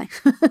third takeaway,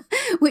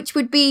 which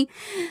would be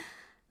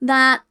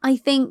that I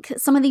think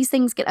some of these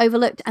things get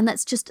overlooked, and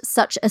that's just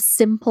such a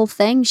simple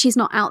thing. She's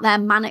not out there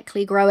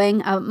manically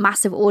growing a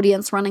massive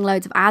audience, running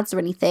loads of ads or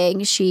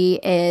anything. She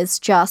is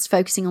just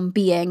focusing on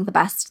being the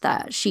best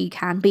that she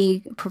can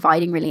be,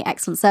 providing really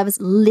excellent service,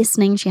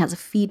 listening. She has a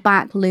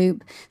feedback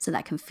loop so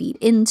that can feed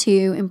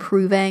into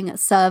improving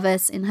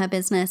service in her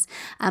business,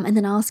 and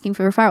then asking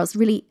for referrals.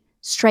 Really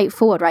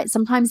straightforward, right?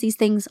 Sometimes these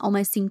things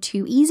almost seem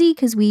too easy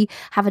because we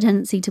have a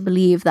tendency to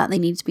believe that they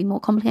need to be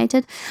more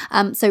complicated.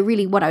 So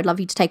really what I would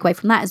love you to take away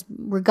from that is,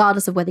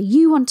 regardless of whether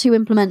you want to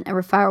implement a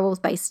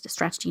referrals-based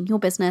strategy in your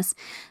business,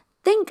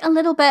 think a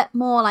little bit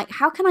more like,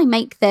 how can I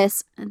make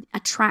this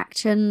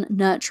attraction,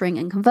 nurturing,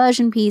 and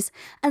conversion piece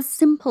as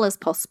simple as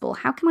possible?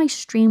 How can I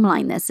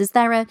streamline this? Is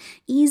there a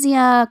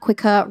easier,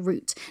 quicker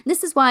route?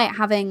 This is why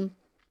having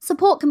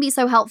Support can be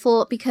so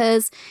helpful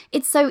because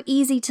it's so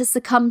easy to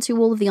succumb to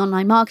all of the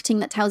online marketing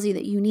that tells you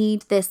that you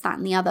need this, that,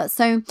 and the other.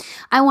 So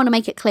I want to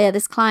make it clear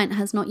this client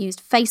has not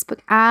used Facebook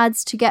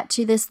ads to get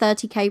to this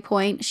 30K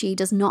point. She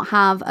does not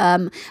have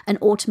an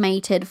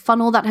automated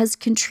funnel that has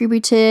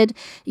contributed.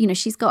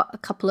 She's got a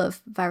couple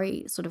of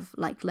very sort of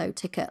like low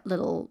ticket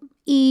little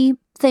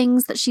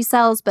things that she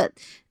sells, but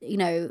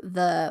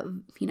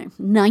the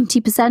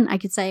 90% I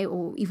could say,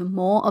 or even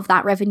more, of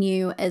that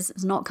revenue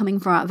is not coming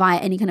from via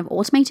any kind of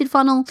automated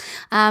funnel.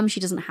 She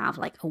doesn't have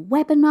like a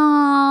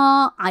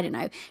webinar. I don't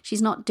know.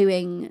 She's not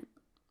doing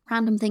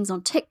random things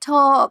on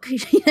TikTok.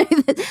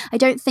 I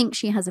don't think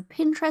she has a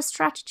Pinterest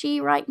strategy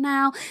right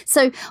now.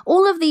 So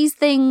all of these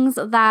things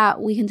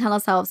that we can tell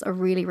ourselves are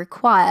really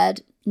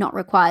not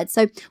required.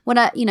 So what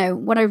I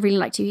really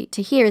like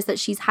to hear is that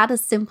she's had a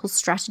simple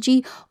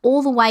strategy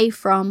all the way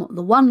from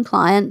the one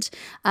client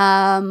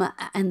and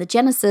the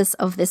genesis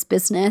of this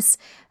business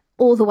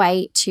all the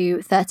way to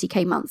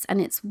 30K months.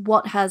 And it's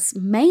what has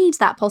made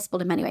that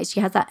possible in many ways. She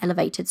has that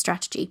elevated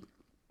strategy.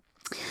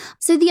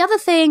 So the other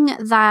thing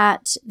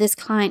that this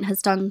client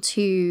has done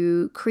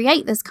to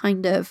create this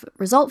kind of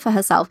result for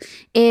herself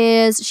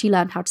is she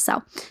learned how to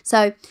sell.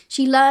 So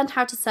she learned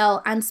how to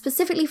sell, and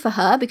specifically for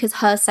her, because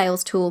her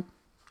sales tool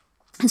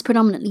has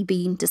predominantly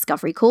been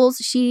discovery calls.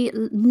 She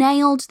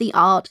nailed the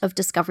art of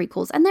discovery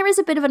calls. And there is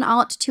a bit of an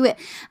art to it.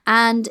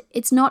 And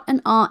it's not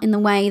an art in the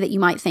way that you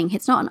might think.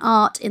 It's not an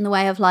art in the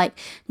way of like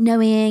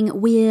knowing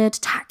weird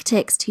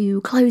tactics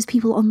to close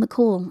people on the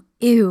call.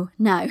 Ew,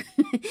 no.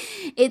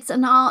 It's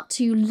an art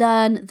to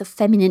learn the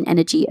feminine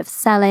energy of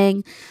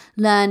selling,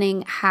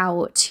 learning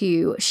how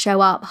to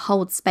show up,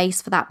 hold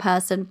space for that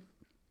person.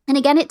 And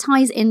again, it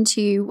ties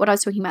into what I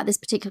was talking about. This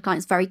particular client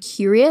is very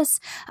curious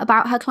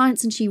about her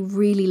clients and she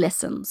really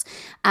listens.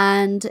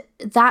 And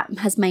that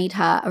has made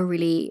her a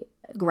really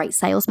great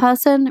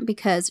salesperson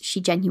because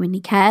she genuinely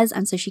cares.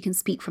 And so she can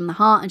speak from the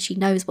heart and she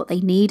knows what they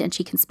need and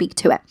she can speak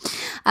to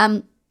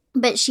it.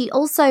 But she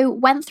also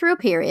went through a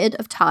period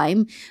of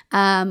time,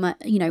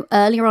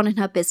 earlier on in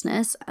her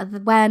business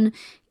when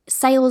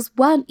sales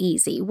weren't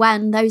easy,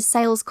 when those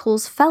sales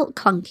calls felt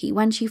clunky,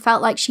 when she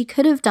felt like she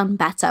could have done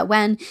better,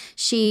 when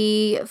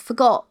she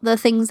forgot the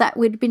things that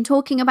we'd been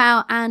talking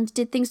about and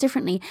did things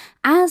differently,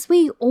 as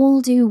we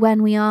all do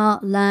when we are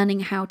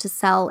learning how to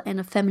sell in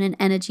a feminine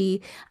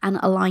energy and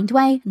aligned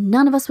way.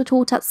 None of us were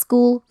taught at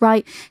school,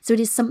 right? So it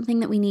is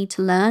something that we need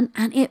to learn,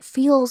 and it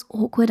feels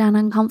awkward and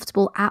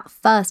uncomfortable at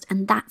first,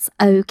 and that's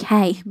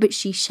okay, but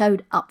she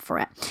showed up for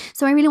it.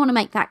 So I really want to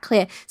make that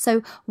clear.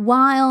 So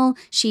while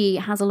she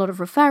has a lot of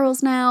referrals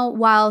now,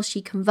 while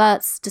she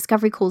converts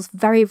discovery calls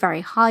very,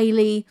 very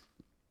highly,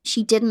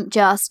 she didn't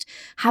just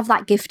have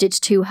that gifted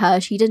to her.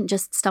 She didn't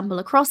just stumble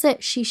across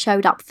it. She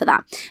showed up for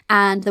that.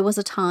 And there was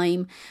a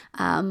time,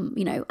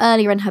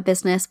 earlier in her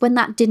business when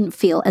that didn't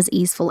feel as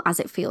easeful as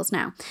it feels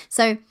now.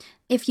 So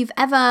if you've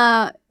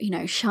ever,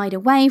 shied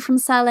away from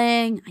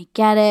selling, I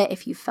get it.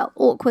 If you felt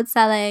awkward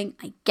selling,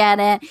 I get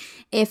it.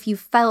 If you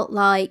felt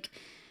like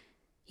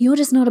you're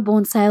just not a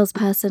born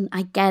salesperson,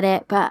 I get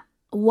it. But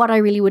what I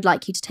really would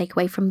like you to take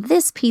away from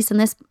this piece and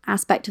this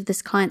aspect of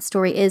this client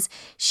story is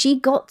she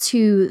got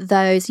to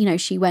those,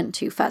 she went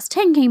to first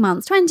 10K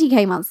months,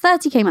 20K months,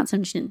 30K months,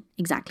 and she didn't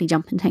exactly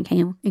jump in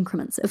 10K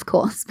increments, of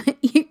course, but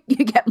you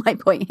get my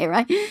point here,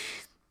 right?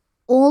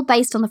 All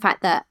based on the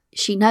fact that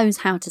she knows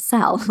how to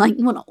sell. Well,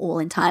 not all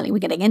entirely. We're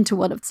getting into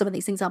what some of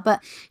these things are,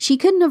 but she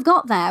couldn't have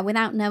got there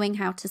without knowing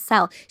how to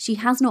sell. She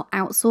has not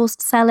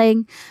outsourced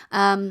selling,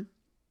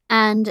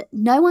 and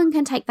no one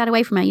can take that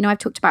away from her. I've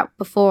talked about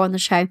before on the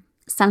show,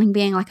 selling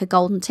being like a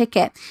golden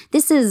ticket.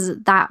 This is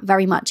that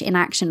very much in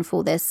action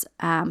for this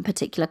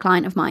particular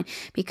client of mine,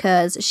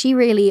 because she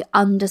really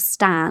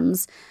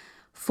understands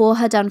for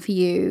her done for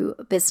you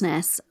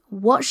business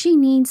what she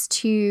needs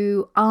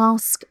to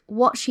ask,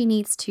 what she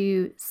needs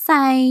to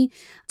say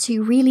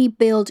to really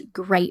build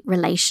great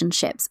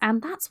relationships. And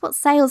that's what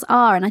sales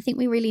are. And I think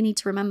we really need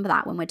to remember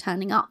that when we're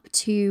turning up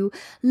to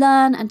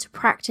learn and to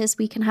practice.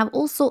 We can have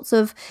all sorts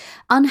of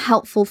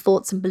unhelpful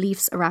thoughts and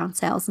beliefs around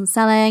sales and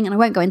selling. And I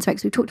won't go into it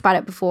because we've talked about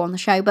it before on the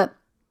show, but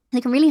they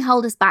can really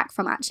hold us back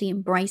from actually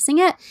embracing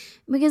it.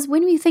 Because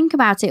when we think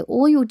about it,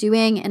 all you're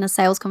doing in a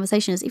sales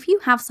conversation is if you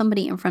have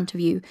somebody in front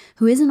of you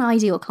who is an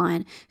ideal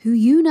client, who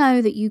you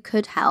know that you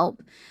could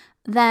help,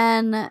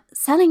 then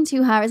selling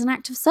to her is an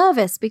act of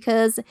service,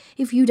 because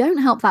if you don't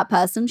help that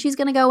person, she's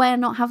going to go away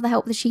and not have the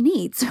help that she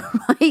needs,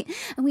 right?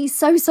 And we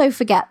so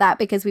forget that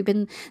because we've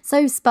been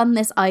so spun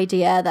this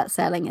idea that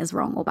selling is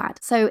wrong or bad.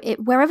 So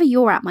wherever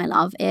you're at, my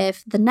love,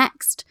 if the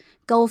next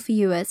goal for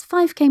you is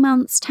 5K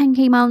months,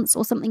 10K months,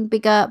 or something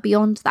bigger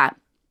beyond that,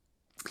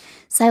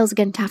 sales are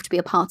going to have to be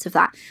a part of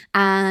that.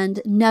 And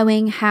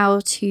knowing how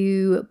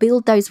to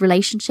build those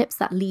relationships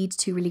that lead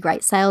to really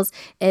great sales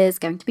is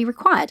going to be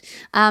required.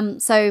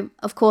 So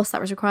of course that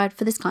was required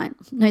for this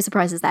client. No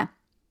surprises there.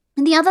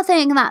 And the other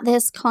thing that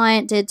this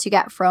client did to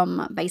get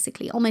from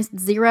basically almost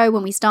zero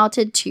when we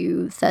started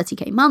to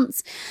 30K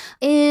months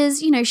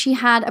is, she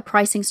had a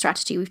pricing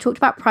strategy. We've talked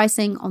about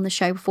pricing on the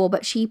show before,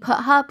 but she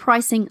put her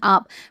pricing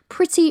up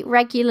pretty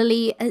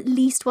regularly, at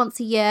least once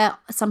a year,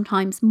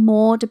 sometimes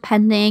more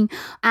depending.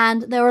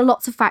 And there are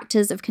lots of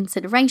factors of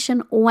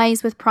consideration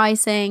always with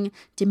pricing: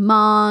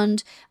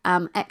 demand,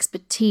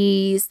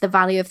 expertise, the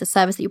value of the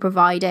service that you're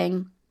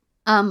providing.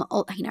 How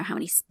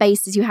many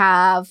spaces you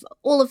have,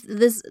 all of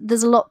this,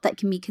 there's a lot that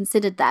can be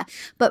considered there.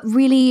 But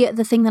really,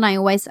 the thing that I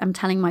always am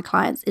telling my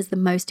clients is the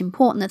most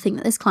important, the thing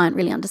that this client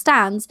really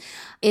understands,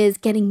 is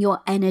getting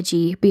your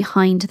energy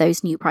behind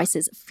those new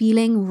prices,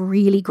 feeling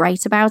really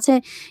great about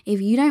it.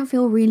 If you don't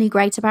feel really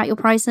great about your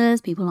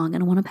prices, people aren't going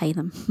to want to pay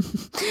them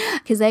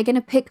because they're going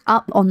to pick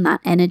up on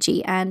that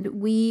energy.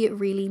 And we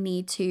really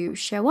need to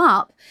show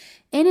up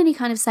in any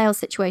kind of sales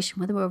situation,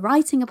 whether we're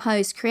writing a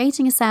post,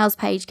 creating a sales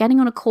page, getting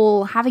on a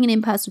call, having an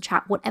in-person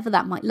chat, whatever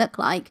that might look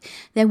like,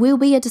 there will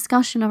be a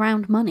discussion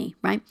around money,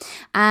 right?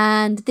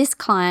 And this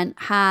client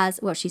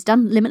she's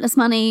done Limitless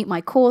Money, my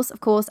course,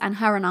 of course, and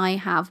her and I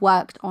have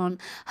worked on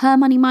her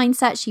money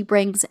mindset. She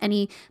brings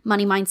any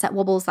money mindset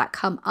wobbles that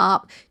come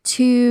up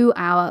to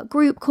our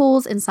group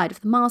calls inside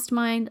of the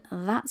mastermind.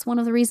 That's one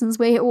of the reasons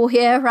we're all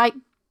here, right?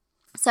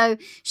 So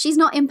she's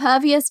not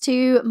impervious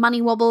to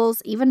money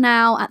wobbles, even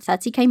now at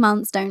 30K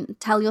months. Don't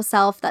tell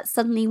yourself that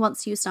suddenly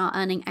once you start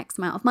earning X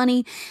amount of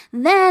money,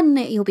 then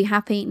you'll be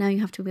happy. No,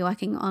 you have to be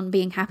working on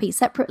being happy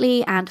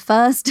separately and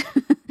first.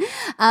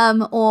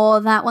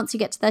 Or that once you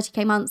get to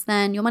 30K months,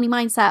 then your money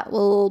mindset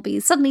will be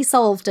suddenly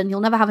solved and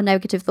you'll never have a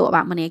negative thought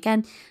about money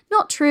again.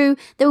 Not true.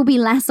 There will be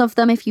less of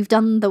them if you've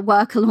done the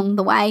work along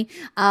the way.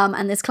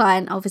 And this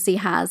client obviously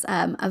has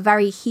a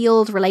very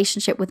healed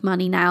relationship with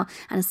money now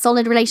and a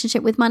solid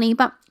relationship with money.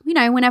 But,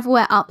 whenever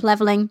we're up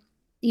leveling,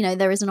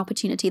 there is an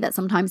opportunity that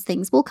sometimes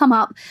things will come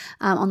up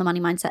on the money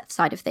mindset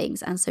side of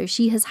things. And so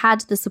she has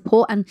had the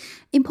support, and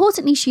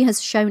importantly, she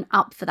has shown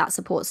up for that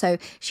support. So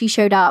she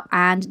showed up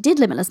and did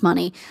Limitless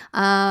Money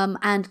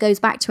and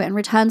goes back to it and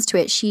returns to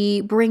it.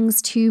 She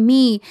brings to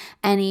me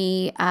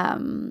any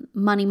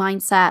money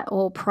mindset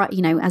or,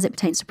 as it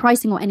pertains to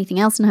pricing or anything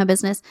else in her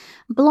business,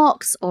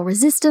 blocks or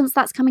resistance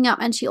that's coming up.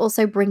 And she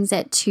also brings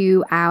it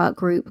to our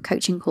group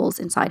coaching calls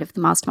inside of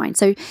the mastermind.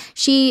 So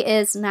she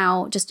is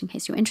now, just in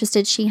case you're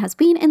interested, she has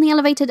been in the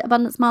Elevated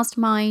Abundance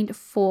Mastermind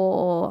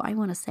for, I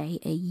want to say,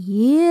 a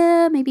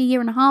year, maybe a year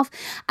and a half.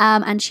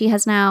 And she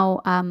has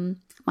now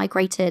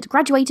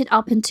graduated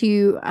up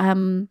into,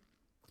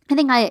 I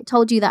think I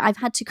told you that I've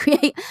had to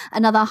create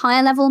another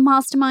higher level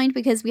mastermind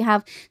because we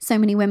have so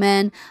many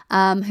women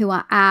who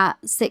are at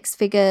six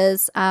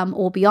figures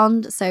or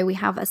beyond. So we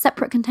have a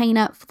separate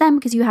container for them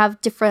because you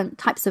have different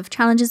types of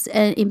challenges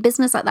in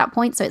business at that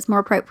point. So it's more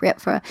appropriate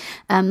for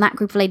that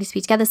group of ladies to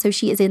be together. So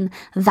she is in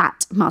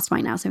that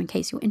mastermind now. So in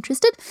case you're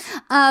interested.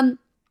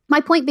 My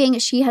point being,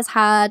 she has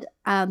had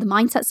the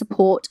mindset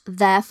support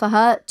there for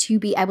her to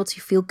be able to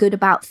feel good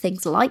about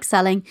things like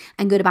selling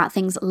and good about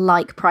things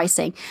like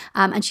pricing.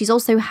 And she's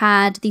also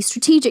had the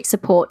strategic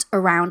support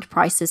around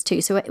prices too.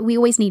 So we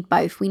always need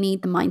both. We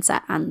need the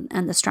mindset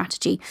and the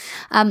strategy.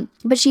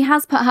 But she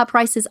has put her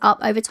prices up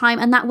over time,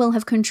 and that will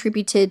have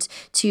contributed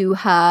to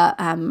her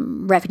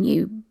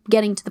revenue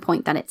getting to the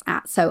point that it's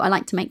at. So I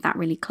like to make that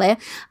really clear.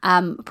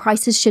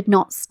 Prices should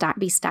not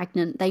be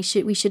stagnant.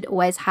 We should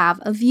always have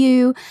a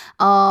view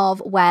of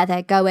where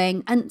they're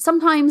going. And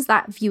sometimes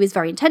that view is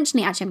very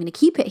intentionally, actually, I'm going to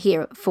keep it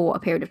here for a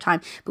period of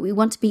time, but we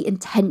want to be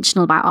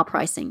intentional about our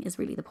pricing is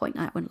really the point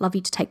I would love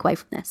you to take away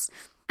from this.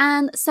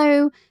 And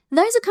so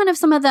those are kind of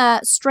some of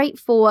the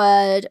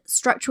straightforward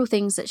structural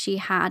things that she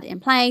had in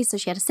place. So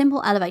she had a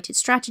simple elevated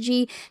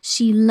strategy.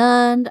 She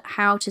learned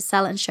how to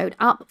sell and showed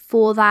up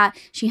for that.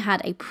 She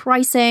had a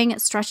pricing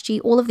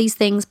strategy. All of these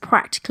things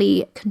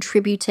practically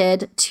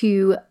contributed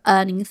to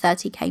earning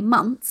 30K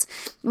months.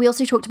 We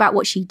also talked about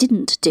what she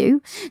didn't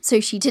do. So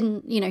she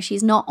didn't,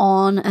 she's not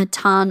on a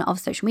ton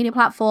of social media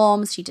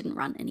platforms. She didn't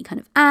run any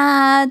kind of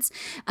ads.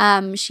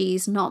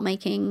 She's not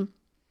making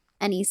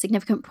any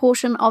significant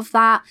portion of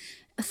that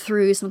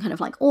through some kind of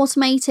like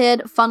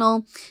automated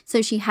funnel.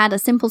 So she had a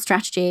simple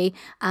strategy.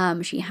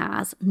 She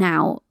has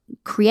now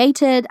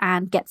created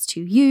and gets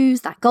to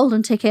use that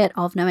golden ticket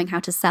of knowing how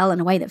to sell in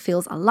a way that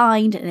feels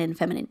aligned and in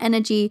feminine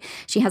energy.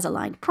 She has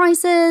aligned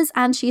prices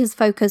and she has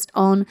focused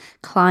on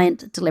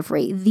client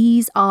delivery.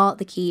 These are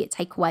the key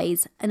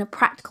takeaways in a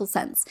practical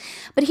sense.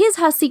 But here's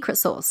her secret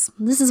sauce.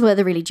 This is where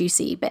the really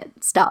juicy bit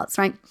starts,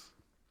 right?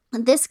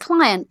 And this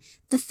client,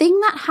 the thing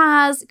that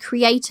has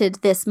created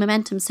this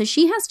momentum, so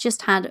she has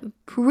just had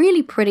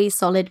really pretty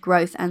solid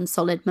growth and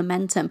solid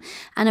momentum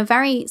and a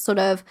very sort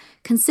of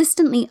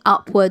consistently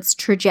upwards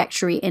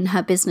trajectory in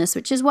her business,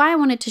 which is why I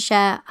wanted to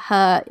share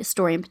her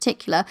story in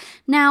particular.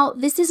 Now,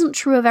 this isn't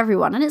true of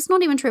everyone, and it's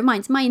not even true of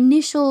mine. So my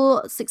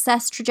initial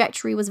success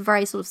trajectory was a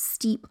very sort of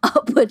steep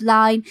upward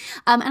line,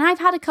 and I've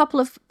had a couple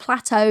of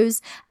plateaus,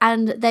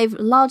 and they've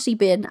largely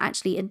been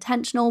actually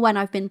intentional when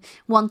I've been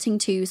wanting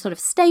to sort of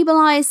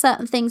stabilize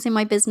certain things in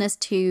my business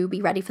to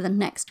be ready for the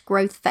next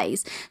growth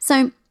phase.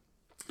 So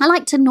I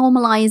like to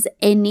normalize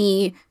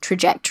any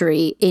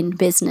trajectory in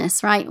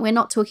business, right? We're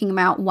not talking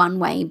about one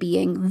way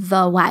being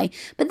the way.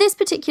 But this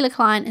particular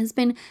client has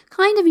been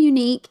kind of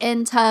unique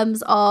in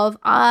terms of,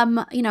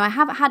 I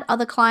have had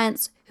other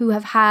clients who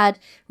have had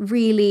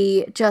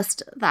really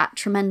just that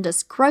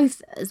tremendous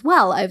growth as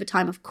well over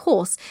time, of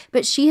course.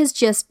 But she has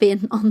just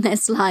been on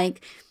this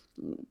like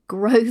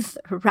growth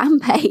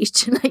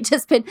rampage, like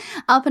just been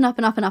up and up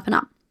and up and up and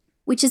up,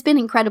 which has been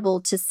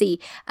incredible to see.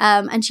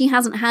 And she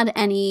hasn't had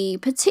any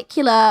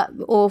particular,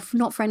 or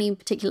not for any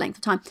particular length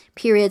of time,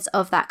 periods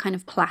of that kind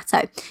of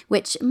plateau,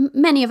 which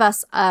many of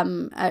us are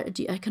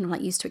kind of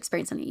like used to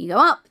experiencing. You go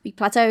up, you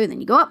plateau,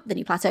 then you go up, then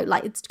you plateau.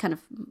 Like it's kind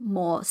of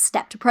more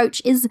stepped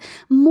approach is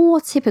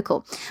more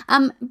typical.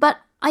 But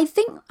I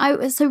think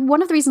so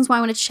one of the reasons why I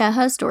wanted to share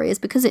her story is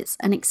because it's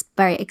an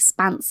very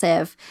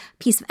expansive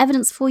piece of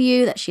evidence for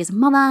you that she is a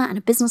mother and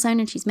a business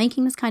owner and she's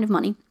making this kind of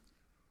money.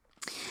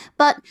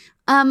 But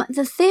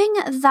the thing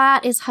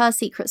that is her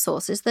secret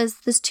sauce is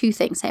there's two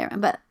things here,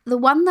 but the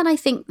one that I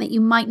think that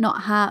you might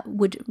not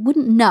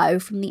wouldn't know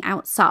from the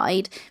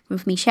outside from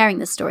me sharing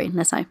this story,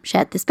 unless I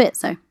shared this bit,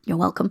 so you're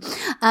welcome,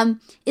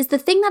 is the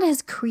thing that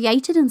has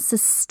created and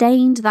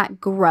sustained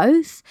that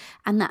growth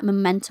and that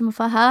momentum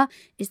for her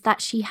is that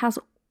she has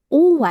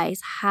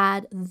always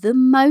had the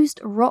most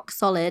rock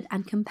solid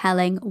and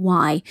compelling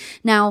why.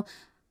 Now,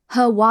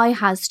 her why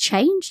has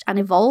changed and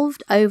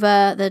evolved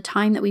over the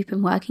time that we've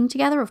been working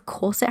together. Of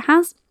course it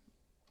has.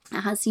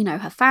 It has,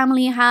 her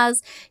family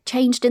has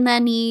changed in their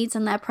needs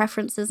and their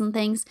preferences and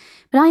things.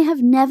 But I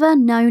have never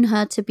known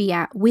her to be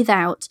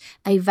without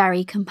a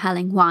very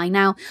compelling why.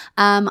 Now,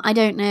 I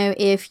don't know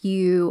if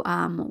you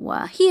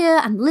were here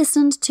and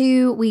listened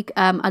to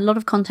a lot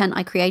of content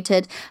I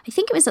created. I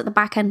think it was at the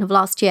back end of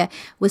last year,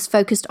 was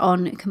focused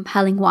on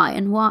compelling why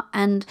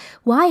and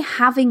why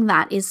having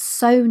that is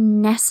so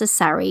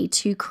necessary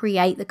to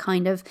create the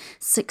kind of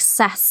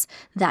success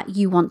that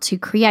you want to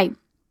create.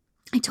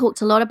 I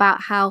talked a lot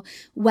about how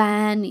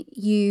when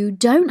you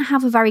don't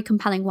have a very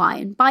compelling why,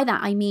 and by that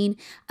I mean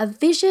a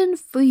vision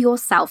for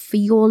yourself, for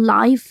your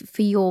life,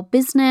 for your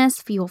business,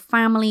 for your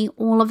family,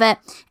 all of it,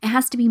 it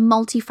has to be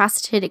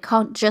multifaceted. It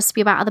can't just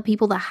be about other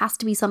people. There has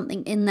to be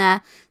something in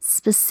there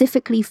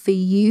specifically for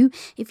you.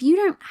 If you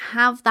don't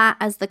have that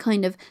as the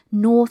kind of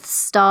North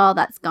Star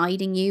that's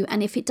guiding you,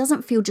 and if it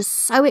doesn't feel just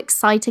so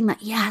exciting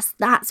that, yes,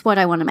 that's what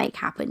I want to make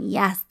happen,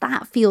 yes,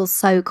 that feels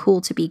so cool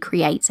to be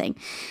creating,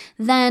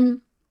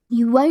 then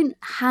you won't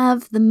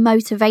have the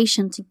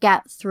motivation to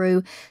get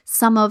through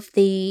some of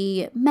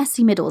the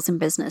messy middles in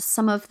business,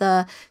 some of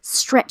the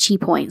stretchy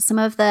points, some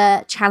of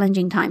the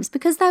challenging times,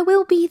 because there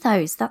will be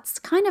those. That's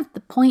kind of the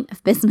point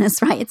of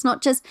business, right? It's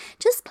not just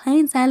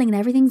plain sailing and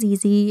everything's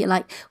easy.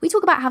 Like we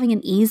talk about having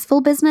an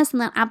easeful business,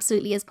 and that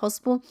absolutely is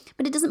possible,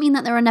 but it doesn't mean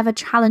that there are never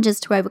challenges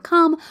to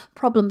overcome,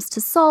 problems to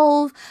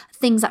solve,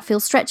 things that feel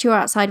stretchy or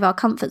outside of our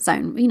comfort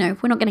zone.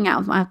 If we're not getting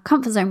out of our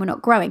comfort zone, we're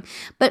not growing.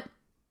 But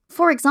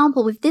for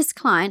example, with this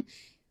client,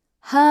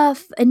 her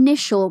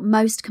initial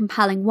most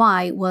compelling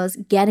why was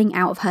getting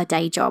out of her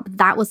day job.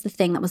 That was the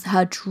thing that was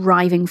her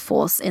driving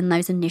force in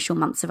those initial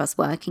months of us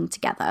working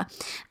together.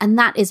 And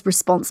that is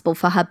responsible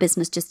for her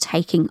business just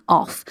taking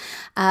off.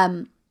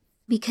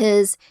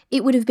 Because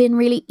it would have been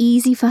really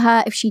easy for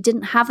her if she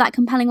didn't have that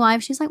compelling why.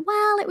 If she's like,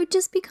 well, it would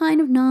just be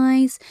kind of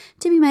nice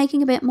to be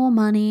making a bit more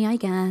money, I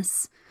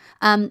guess.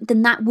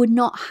 Then that would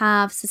not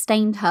have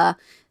sustained her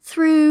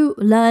through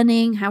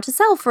learning how to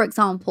sell, for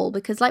example,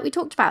 because like we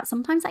talked about,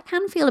 sometimes that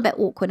can feel a bit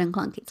awkward and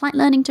clunky. It's like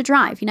learning to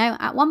drive,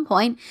 at one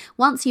point,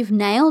 once you've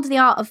nailed the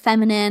art of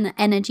feminine,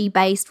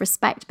 energy-based,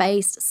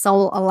 respect-based,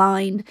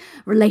 soul-aligned,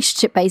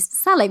 relationship-based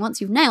selling, once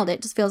you've nailed it,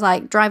 it just feels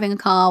like driving a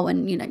car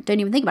when,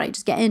 don't even think about it, you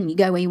just get in, you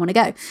go where you want to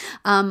go.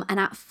 And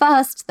at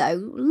first,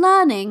 though,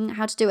 learning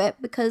how to do it,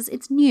 because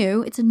it's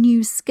new, it's a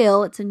new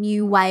skill, it's a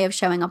new way of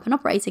showing up and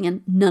operating,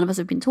 and none of us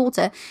have been taught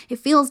it. It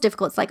feels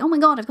difficult. It's like, oh my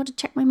God, I've got to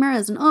check my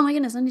mirrors, and oh my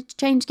goodness, I need to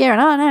change gear,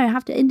 and oh no, I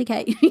have to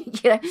indicate,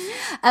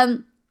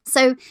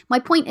 So my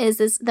point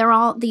is there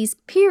are these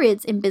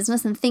periods in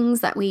business and things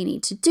that we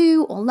need to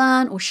do or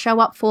learn or show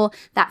up for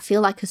that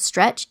feel like a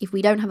stretch. If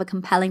we don't have a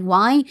compelling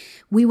why,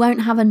 we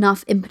won't have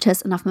enough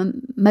impetus, enough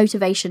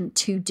motivation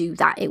to do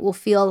that. It will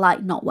feel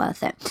like not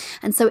worth it.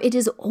 And so it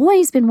has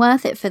always been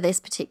worth it for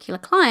this particular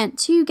client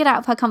to get out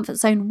of her comfort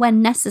zone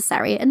when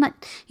necessary. And that,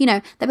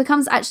 that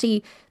becomes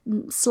actually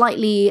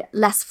slightly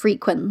less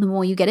frequent the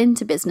more you get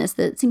into business.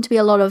 There seem to be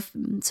a lot of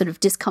sort of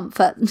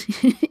discomfort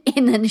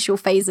in initial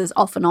phases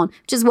off and on,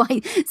 which is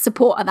why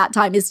support at that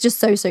time is just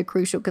so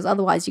crucial, because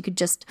otherwise you could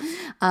just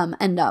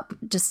end up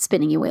just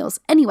spinning your wheels.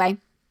 Anyway,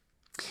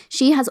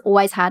 she has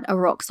always had a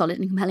rock solid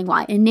and compelling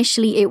why.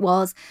 Initially, it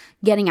was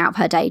getting out of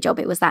her day job.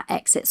 It was that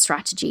exit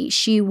strategy.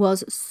 She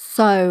was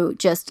so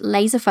just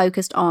laser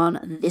focused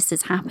on this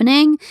is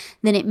happening.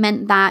 Then it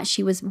meant that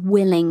she was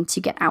willing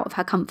to get out of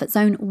her comfort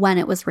zone when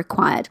it was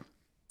required.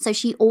 So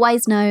she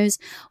always knows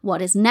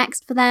what is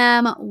next for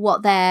them,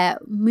 what they're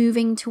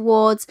moving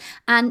towards,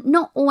 and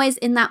not always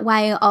in that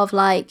way of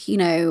like,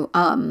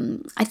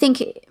 I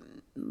think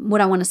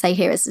what I want to say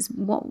here is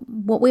what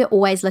we're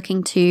always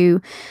looking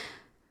to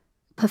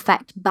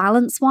perfect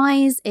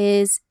balance-wise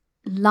is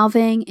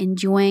loving,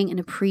 enjoying, and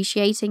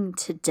appreciating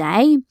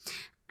today,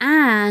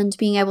 and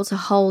being able to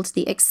hold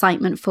the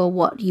excitement for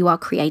what you are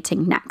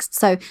creating next.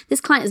 So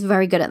this client is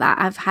very good at that,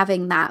 of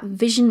having that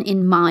vision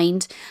in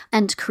mind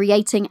and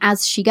creating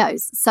as she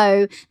goes.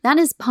 So that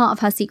is part of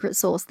her secret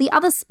sauce. The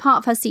other part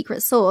of her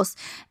secret sauce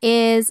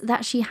is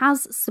that she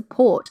has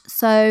support.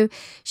 So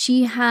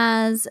she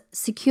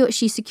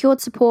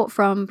secured support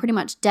from pretty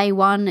much day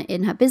one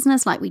in her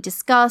business, like we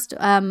discussed.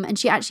 And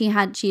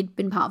she'd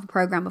been part of a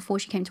program before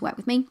she came to work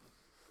with me.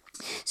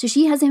 So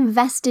she has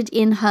invested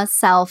in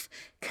herself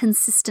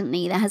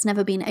consistently. There has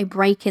never been a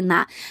break in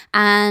that.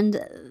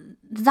 And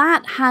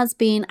that has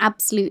been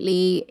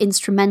absolutely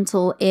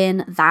instrumental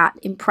in that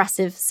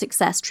impressive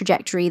success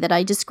trajectory that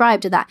I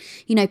described, that,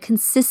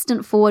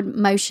 consistent forward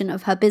motion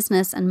of her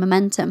business and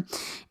momentum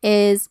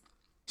is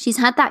she's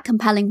had that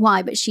compelling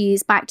why, but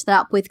she's backed that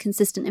up with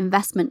consistent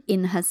investment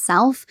in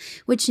herself,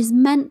 which has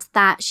meant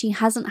that she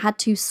hasn't had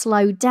to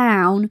slow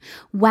down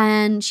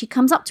when she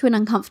comes up to an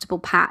uncomfortable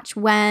patch,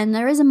 when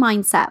there is a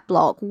mindset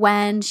block,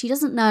 when she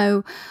doesn't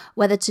know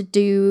whether to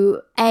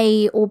do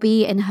A or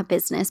B in her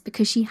business,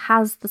 because she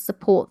has the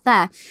support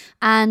there.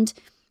 And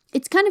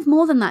it's kind of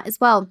more than that as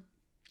well.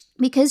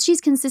 Because she's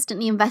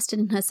consistently invested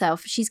in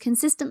herself, she's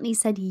consistently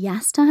said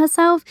yes to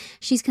herself,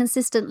 she's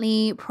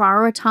consistently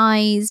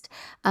prioritized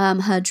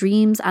her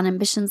dreams and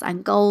ambitions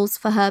and goals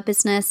for her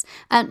business,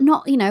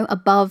 not,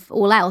 above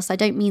all else. I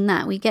don't mean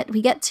that. We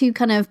get too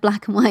kind of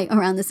black and white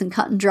around this and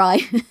cut and dry.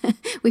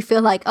 We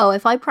feel like, oh,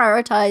 if I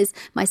prioritize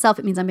myself,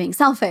 it means I'm being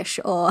selfish,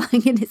 or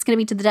it's going to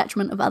be to the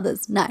detriment of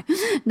others. No,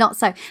 not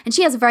so. And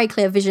she has a very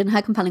clear vision.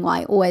 Her compelling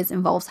why always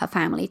involves her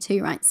family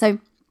too, right?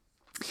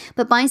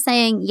 But by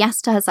saying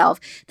yes to herself,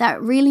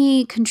 that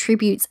really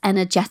contributes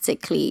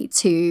energetically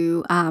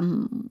to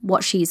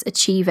what she's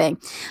achieving.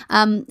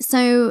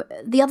 So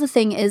the other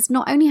thing is,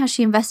 not only has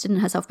she invested in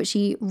herself, but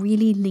she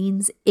really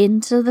leans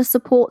into the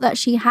support that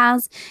she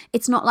has.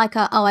 It's not like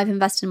I've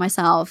invested in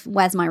myself,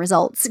 where's my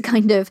results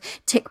kind of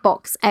tick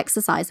box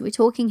exercise that we're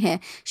talking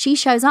here. She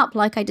shows up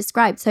like I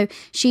described. So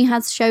she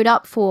has showed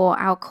up for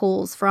our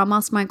calls, for our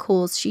mastermind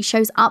calls. She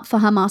shows up for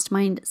her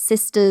mastermind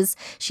sisters.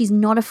 She's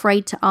not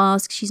afraid to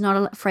ask. She's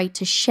not afraid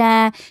to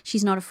share.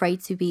 She's not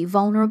afraid to be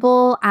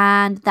vulnerable.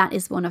 And that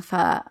is one of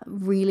her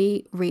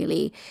really,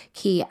 really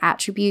key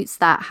attributes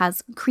that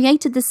has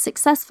created this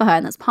success for her.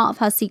 And that's part of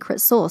her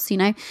secret sauce,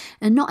 And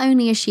not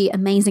only is she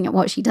amazing at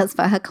what she does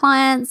for her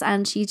clients,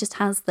 and she just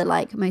has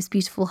the most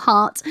beautiful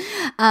heart,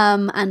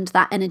 and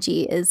that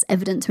energy is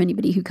evident to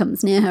anybody who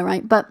comes near her,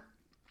 right? But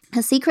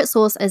her secret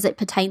sauce as it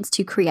pertains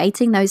to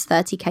creating those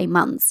 30K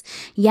months.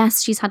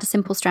 Yes, she's had a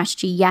simple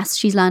strategy. Yes,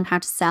 she's learned how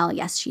to sell.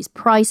 Yes, she's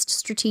priced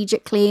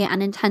strategically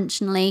and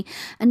intentionally.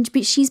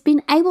 But she's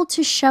been able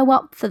to show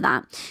up for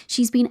that.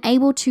 She's been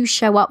able to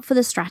show up for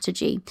the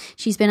strategy.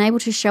 She's been able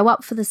to show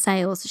up for the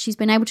sales. She's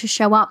been able to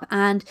show up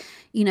and,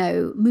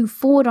 move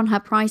forward on her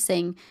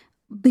pricing,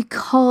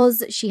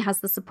 because she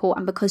has the support,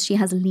 and because she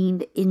has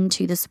leaned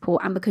into the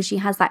support, and because she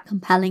has that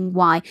compelling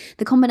why.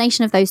 The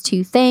combination of those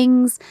two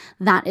things,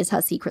 that is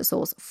her secret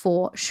sauce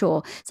for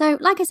sure. So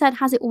like I said,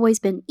 has it always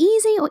been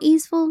easy or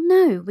easeful?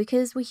 No,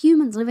 because we're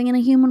humans living in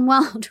a human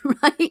world,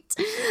 right?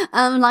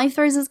 Life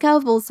throws us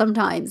curveballs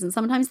sometimes, and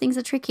sometimes things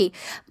are tricky.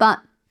 But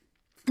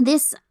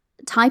this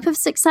type of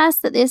success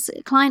that this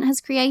client has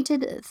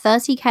created,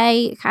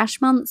 30K cash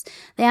months,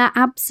 they are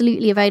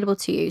absolutely available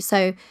to you.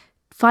 So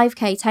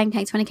 5K,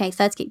 10K, 20K,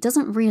 30K, it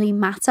doesn't really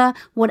matter.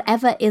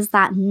 Whatever is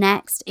that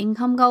next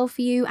income goal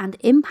for you and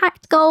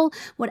impact goal,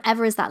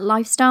 whatever is that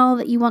lifestyle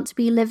that you want to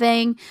be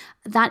living,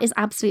 that is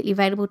absolutely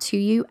available to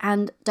you.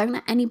 And don't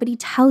let anybody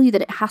tell you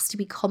that it has to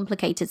be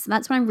complicated. So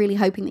that's what I'm really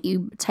hoping that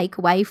you take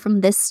away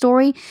from this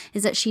story,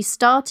 is that she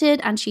started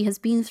and she has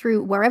been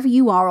through, wherever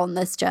you are on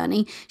this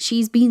journey,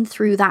 she's been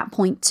through that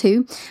point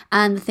too.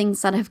 And the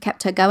things that have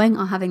kept her going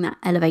are having that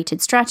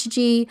elevated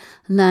strategy,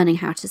 learning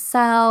how to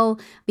sell,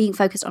 being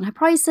focused on her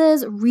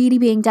prices, really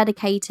being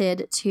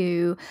dedicated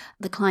to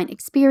the client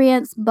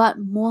experience. But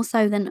more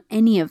so than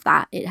any of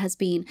that, it has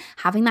been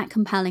having that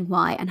compelling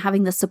why and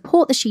having the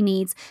support that she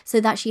needs, so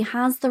that she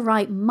has the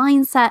right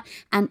mindset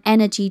and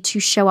energy to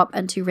show up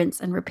and to rinse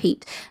and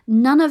repeat.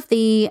 None of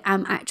the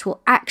actual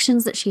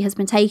actions that she has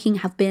been taking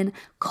have been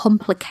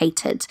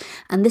complicated.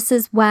 And this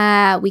is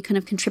where we kind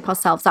of can trip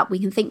ourselves up. We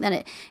can think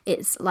that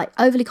it's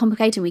overly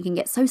complicated. We can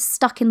get so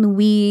stuck in the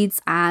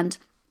weeds and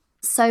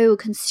so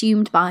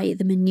consumed by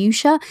the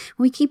minutiae.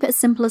 We keep it as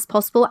simple as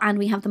possible, and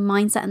we have the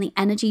mindset and the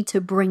energy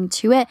to bring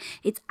to it.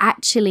 It's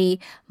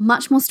actually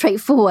much more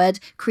straightforward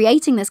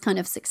creating this kind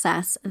of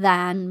success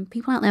than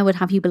people out there would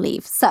have you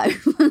believe. So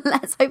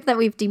let's hope that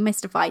we've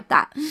demystified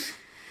that.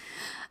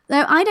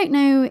 Though I don't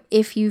know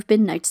if you've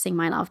been noticing,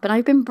 my love, but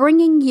I've been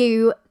bringing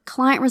you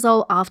client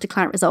result after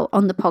client result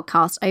on the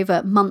podcast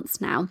over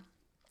months now.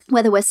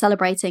 Whether we're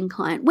celebrating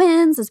client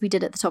wins, as we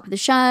did at the top of the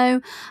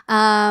show,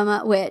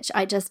 which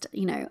I just,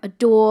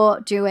 adore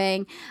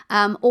doing,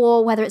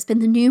 or whether it's been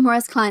the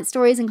numerous client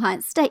stories and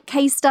client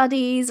case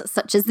studies,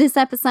 such as this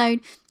episode.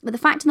 But the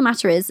fact of the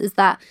matter is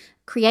that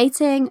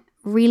creating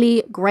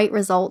really great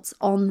results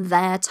on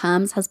their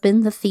terms has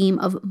been the theme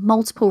of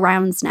multiple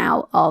rounds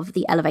now of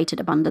the Elevated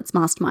Abundance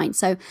Mastermind.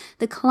 So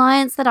the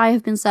clients that I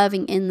have been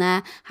serving in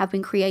there have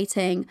been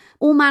creating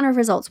all manner of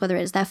results, whether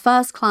it is their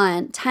first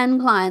client,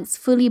 10 clients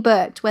fully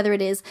booked, whether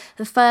it is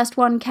the first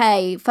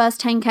 1K, first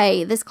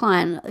 10K, this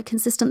client, a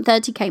consistent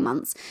 30K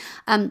months.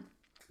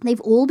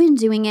 They've all been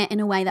doing it in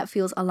a way that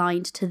feels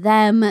aligned to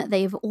them.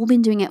 They've all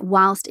been doing it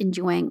whilst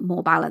enjoying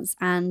more balance.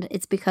 And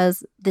it's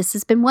because this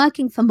has been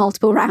working for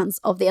multiple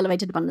rounds of the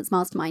Elevated Abundance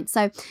Mastermind.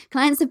 So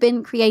clients have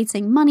been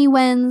creating money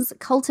wins,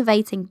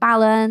 cultivating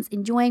balance,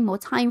 enjoying more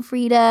time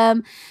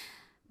freedom,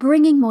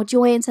 bringing more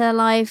joy into their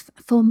life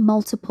for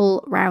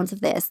multiple rounds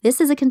of this. This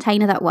is a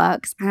container that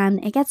works,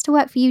 and it gets to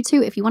work for you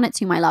too if you want it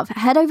to, my love.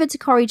 Head over to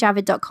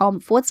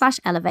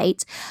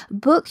CoriJavid.com/elevate,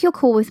 book your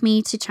call with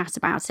me to chat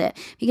about it,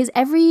 because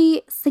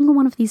every single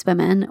one of these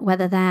women,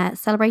 whether they're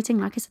celebrating,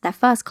 like I said, their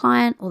first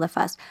client or their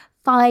first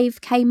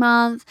 5K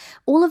month,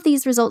 all of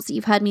these results that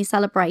you've heard me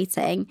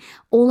celebrating,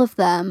 all of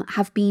them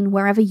have been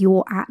wherever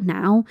you're at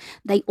now.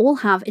 They all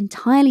have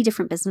entirely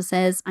different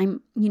businesses.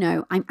 I'm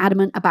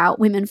adamant about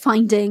women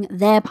finding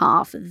their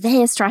path,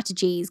 their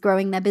strategies,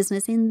 growing their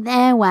business in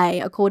their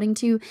way, according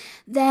to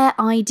their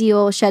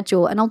ideal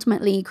schedule, and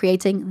ultimately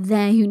creating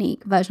their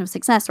unique version of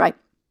success, right?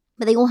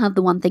 But they all have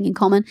the one thing in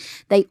common.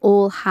 They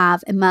all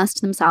have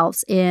immersed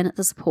themselves in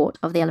the support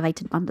of the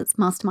Elevated Abundance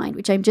Mastermind,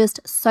 which I'm just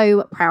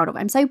so proud of.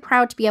 I'm so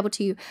proud to be able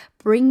to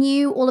bring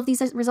you all of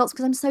these results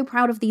because I'm so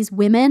proud of these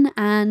women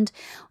and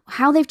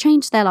how they've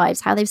changed their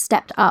lives, how they've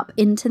stepped up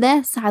into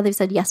this, how they've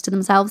said yes to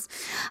themselves.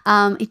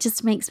 It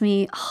just makes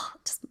me,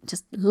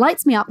 just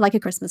lights me up like a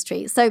Christmas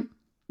tree. So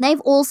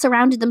they've all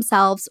surrounded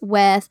themselves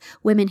with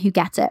women who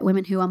get it,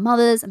 women who are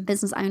mothers and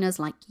business owners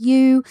like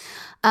you,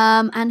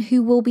 and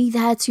who will be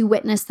there to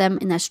witness them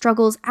in their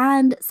struggles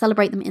and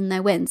celebrate them in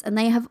their wins. And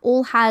they have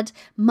all had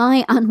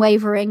my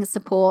unwavering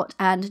support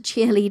and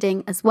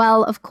cheerleading as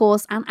well, of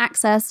course, and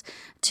access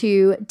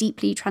to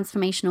deeply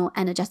transformational,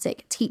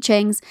 energetic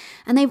teachings.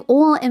 And they've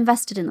all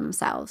invested in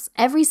themselves.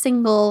 Every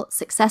single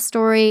success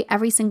story,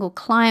 every single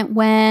client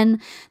win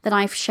that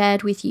I've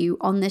shared with you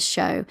on this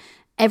show,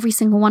 every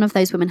single one of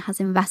those women has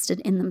invested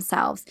in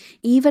themselves,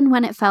 even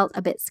when it felt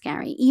a bit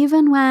scary,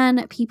 even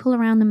when people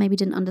around them maybe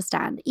didn't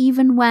understand,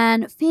 even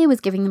when fear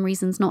was giving them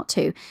reasons not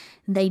to.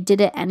 They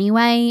did it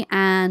anyway,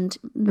 and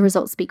the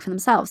results speak for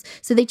themselves.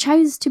 So they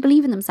chose to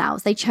believe in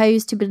themselves. They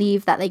chose to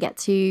believe that they get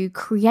to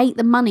create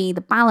the money,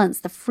 the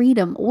balance, the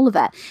freedom, all of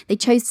it. They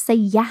chose to say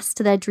yes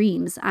to their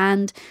dreams.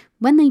 And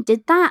when they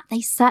did that,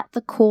 they set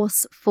the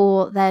course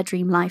for their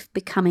dream life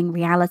becoming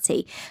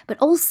reality. But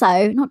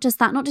also, not just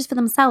that, not just for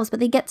themselves, but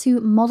they get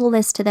to model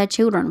this to their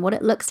children, what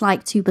it looks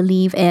like to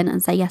believe in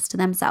and say yes to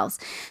themselves.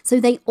 So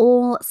they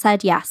all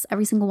said yes,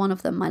 every single one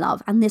of them, my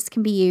love. And this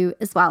can be you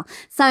as well.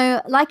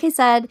 So like I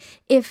said,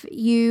 if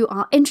you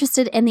are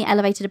interested in the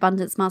Elevated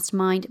Abundance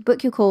Mastermind,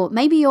 book your call.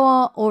 Maybe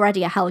you're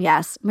already a hell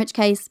yes, in which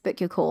case, book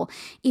your call.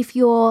 If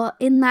you're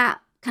in that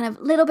kind of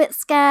little bit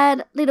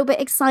scared, little bit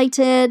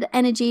excited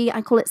energy,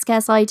 I call it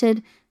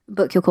scare-sighted,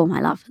 book your call, my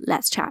love.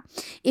 Let's chat.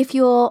 If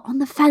you're on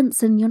the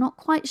fence and you're not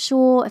quite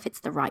sure if it's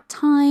the right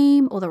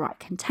time or the right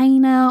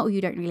container, or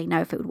you don't really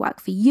know if it would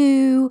work for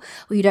you,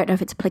 or you don't know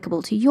if it's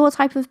applicable to your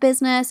type of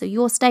business or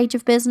your stage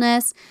of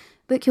business,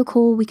 book your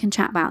call. We can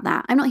chat about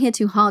that. I'm not here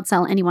to hard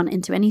sell anyone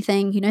into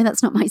anything. You know,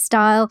 that's not my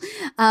style.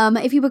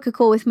 If you book a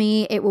call with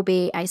me, it will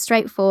be a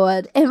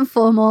straightforward,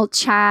 informal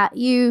chat.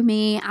 You,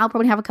 me, I'll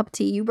probably have a cup of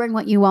tea. You bring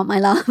what you want, my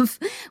love.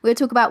 We'll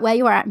talk about where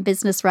you are at in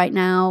business right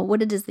now,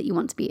 what it is that you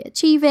want to be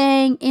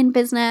achieving in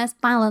business,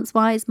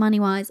 balance-wise,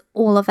 money-wise,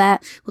 all of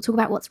it. We'll talk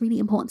about what's really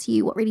important to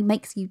you, what really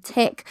makes you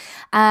tick.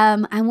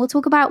 And we'll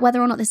talk about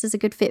whether or not this is a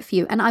good fit for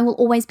you. And I will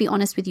always be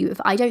honest with you.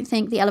 If I don't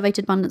think the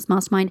Elevated Abundance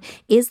Mastermind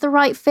is the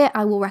right fit,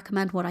 I will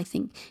recommend what I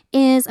think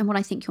is and what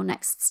I think your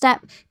next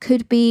step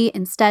could be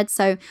instead.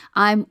 So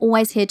I'm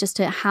always here just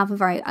to have a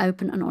very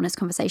open and honest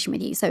conversation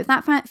with you. So if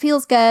that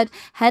feels good,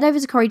 head over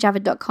to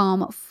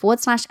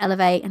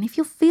CoriJavid.com/elevate. And if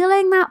you're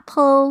feeling that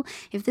pull,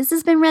 if this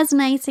has been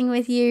resonating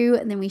with you,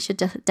 then we should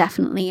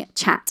definitely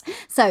chat.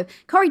 So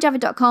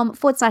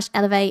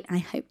CoriJavid.com/elevate. I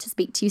hope to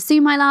speak to you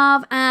soon, my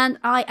love. And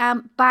I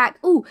am back.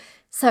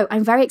 So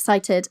I'm very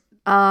excited.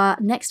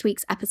 Next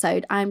week's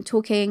episode, I'm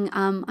talking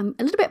a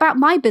little bit about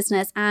my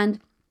business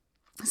and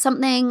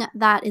something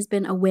that has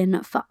been a win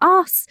for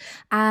us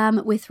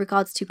with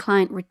regards to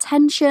client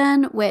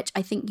retention, which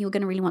I think you're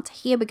going to really want to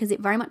hear because it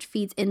very much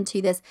feeds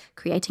into this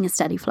creating a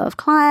steady flow of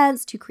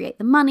clients to create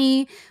the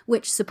money,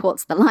 which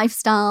supports the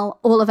lifestyle,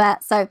 all of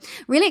it. So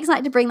really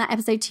excited to bring that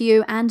episode to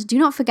you. And do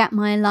not forget,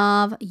 my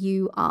love,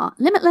 you are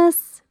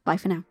limitless. Bye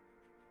for now.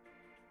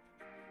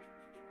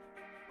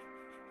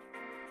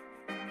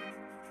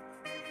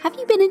 Have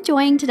you been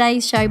enjoying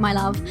today's show, my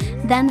love?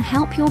 Then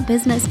help your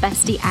business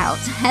bestie out.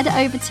 Head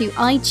over to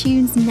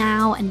iTunes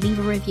now and leave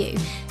a review.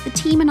 The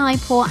team and I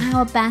pour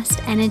our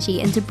best energy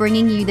into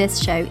bringing you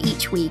this show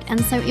each week, and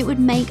so it would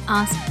make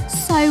us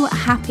so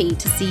happy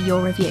to see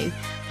your review.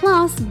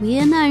 Plus,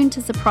 we're known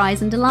to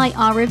surprise and delight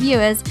our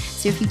reviewers,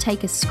 so if you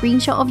take a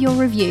screenshot of your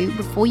review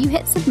before you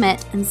hit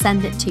submit and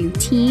send it to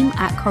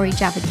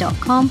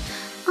team@coreyjavid.com,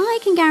 I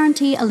can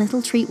guarantee a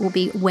little treat will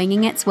be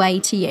winging its way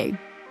to you.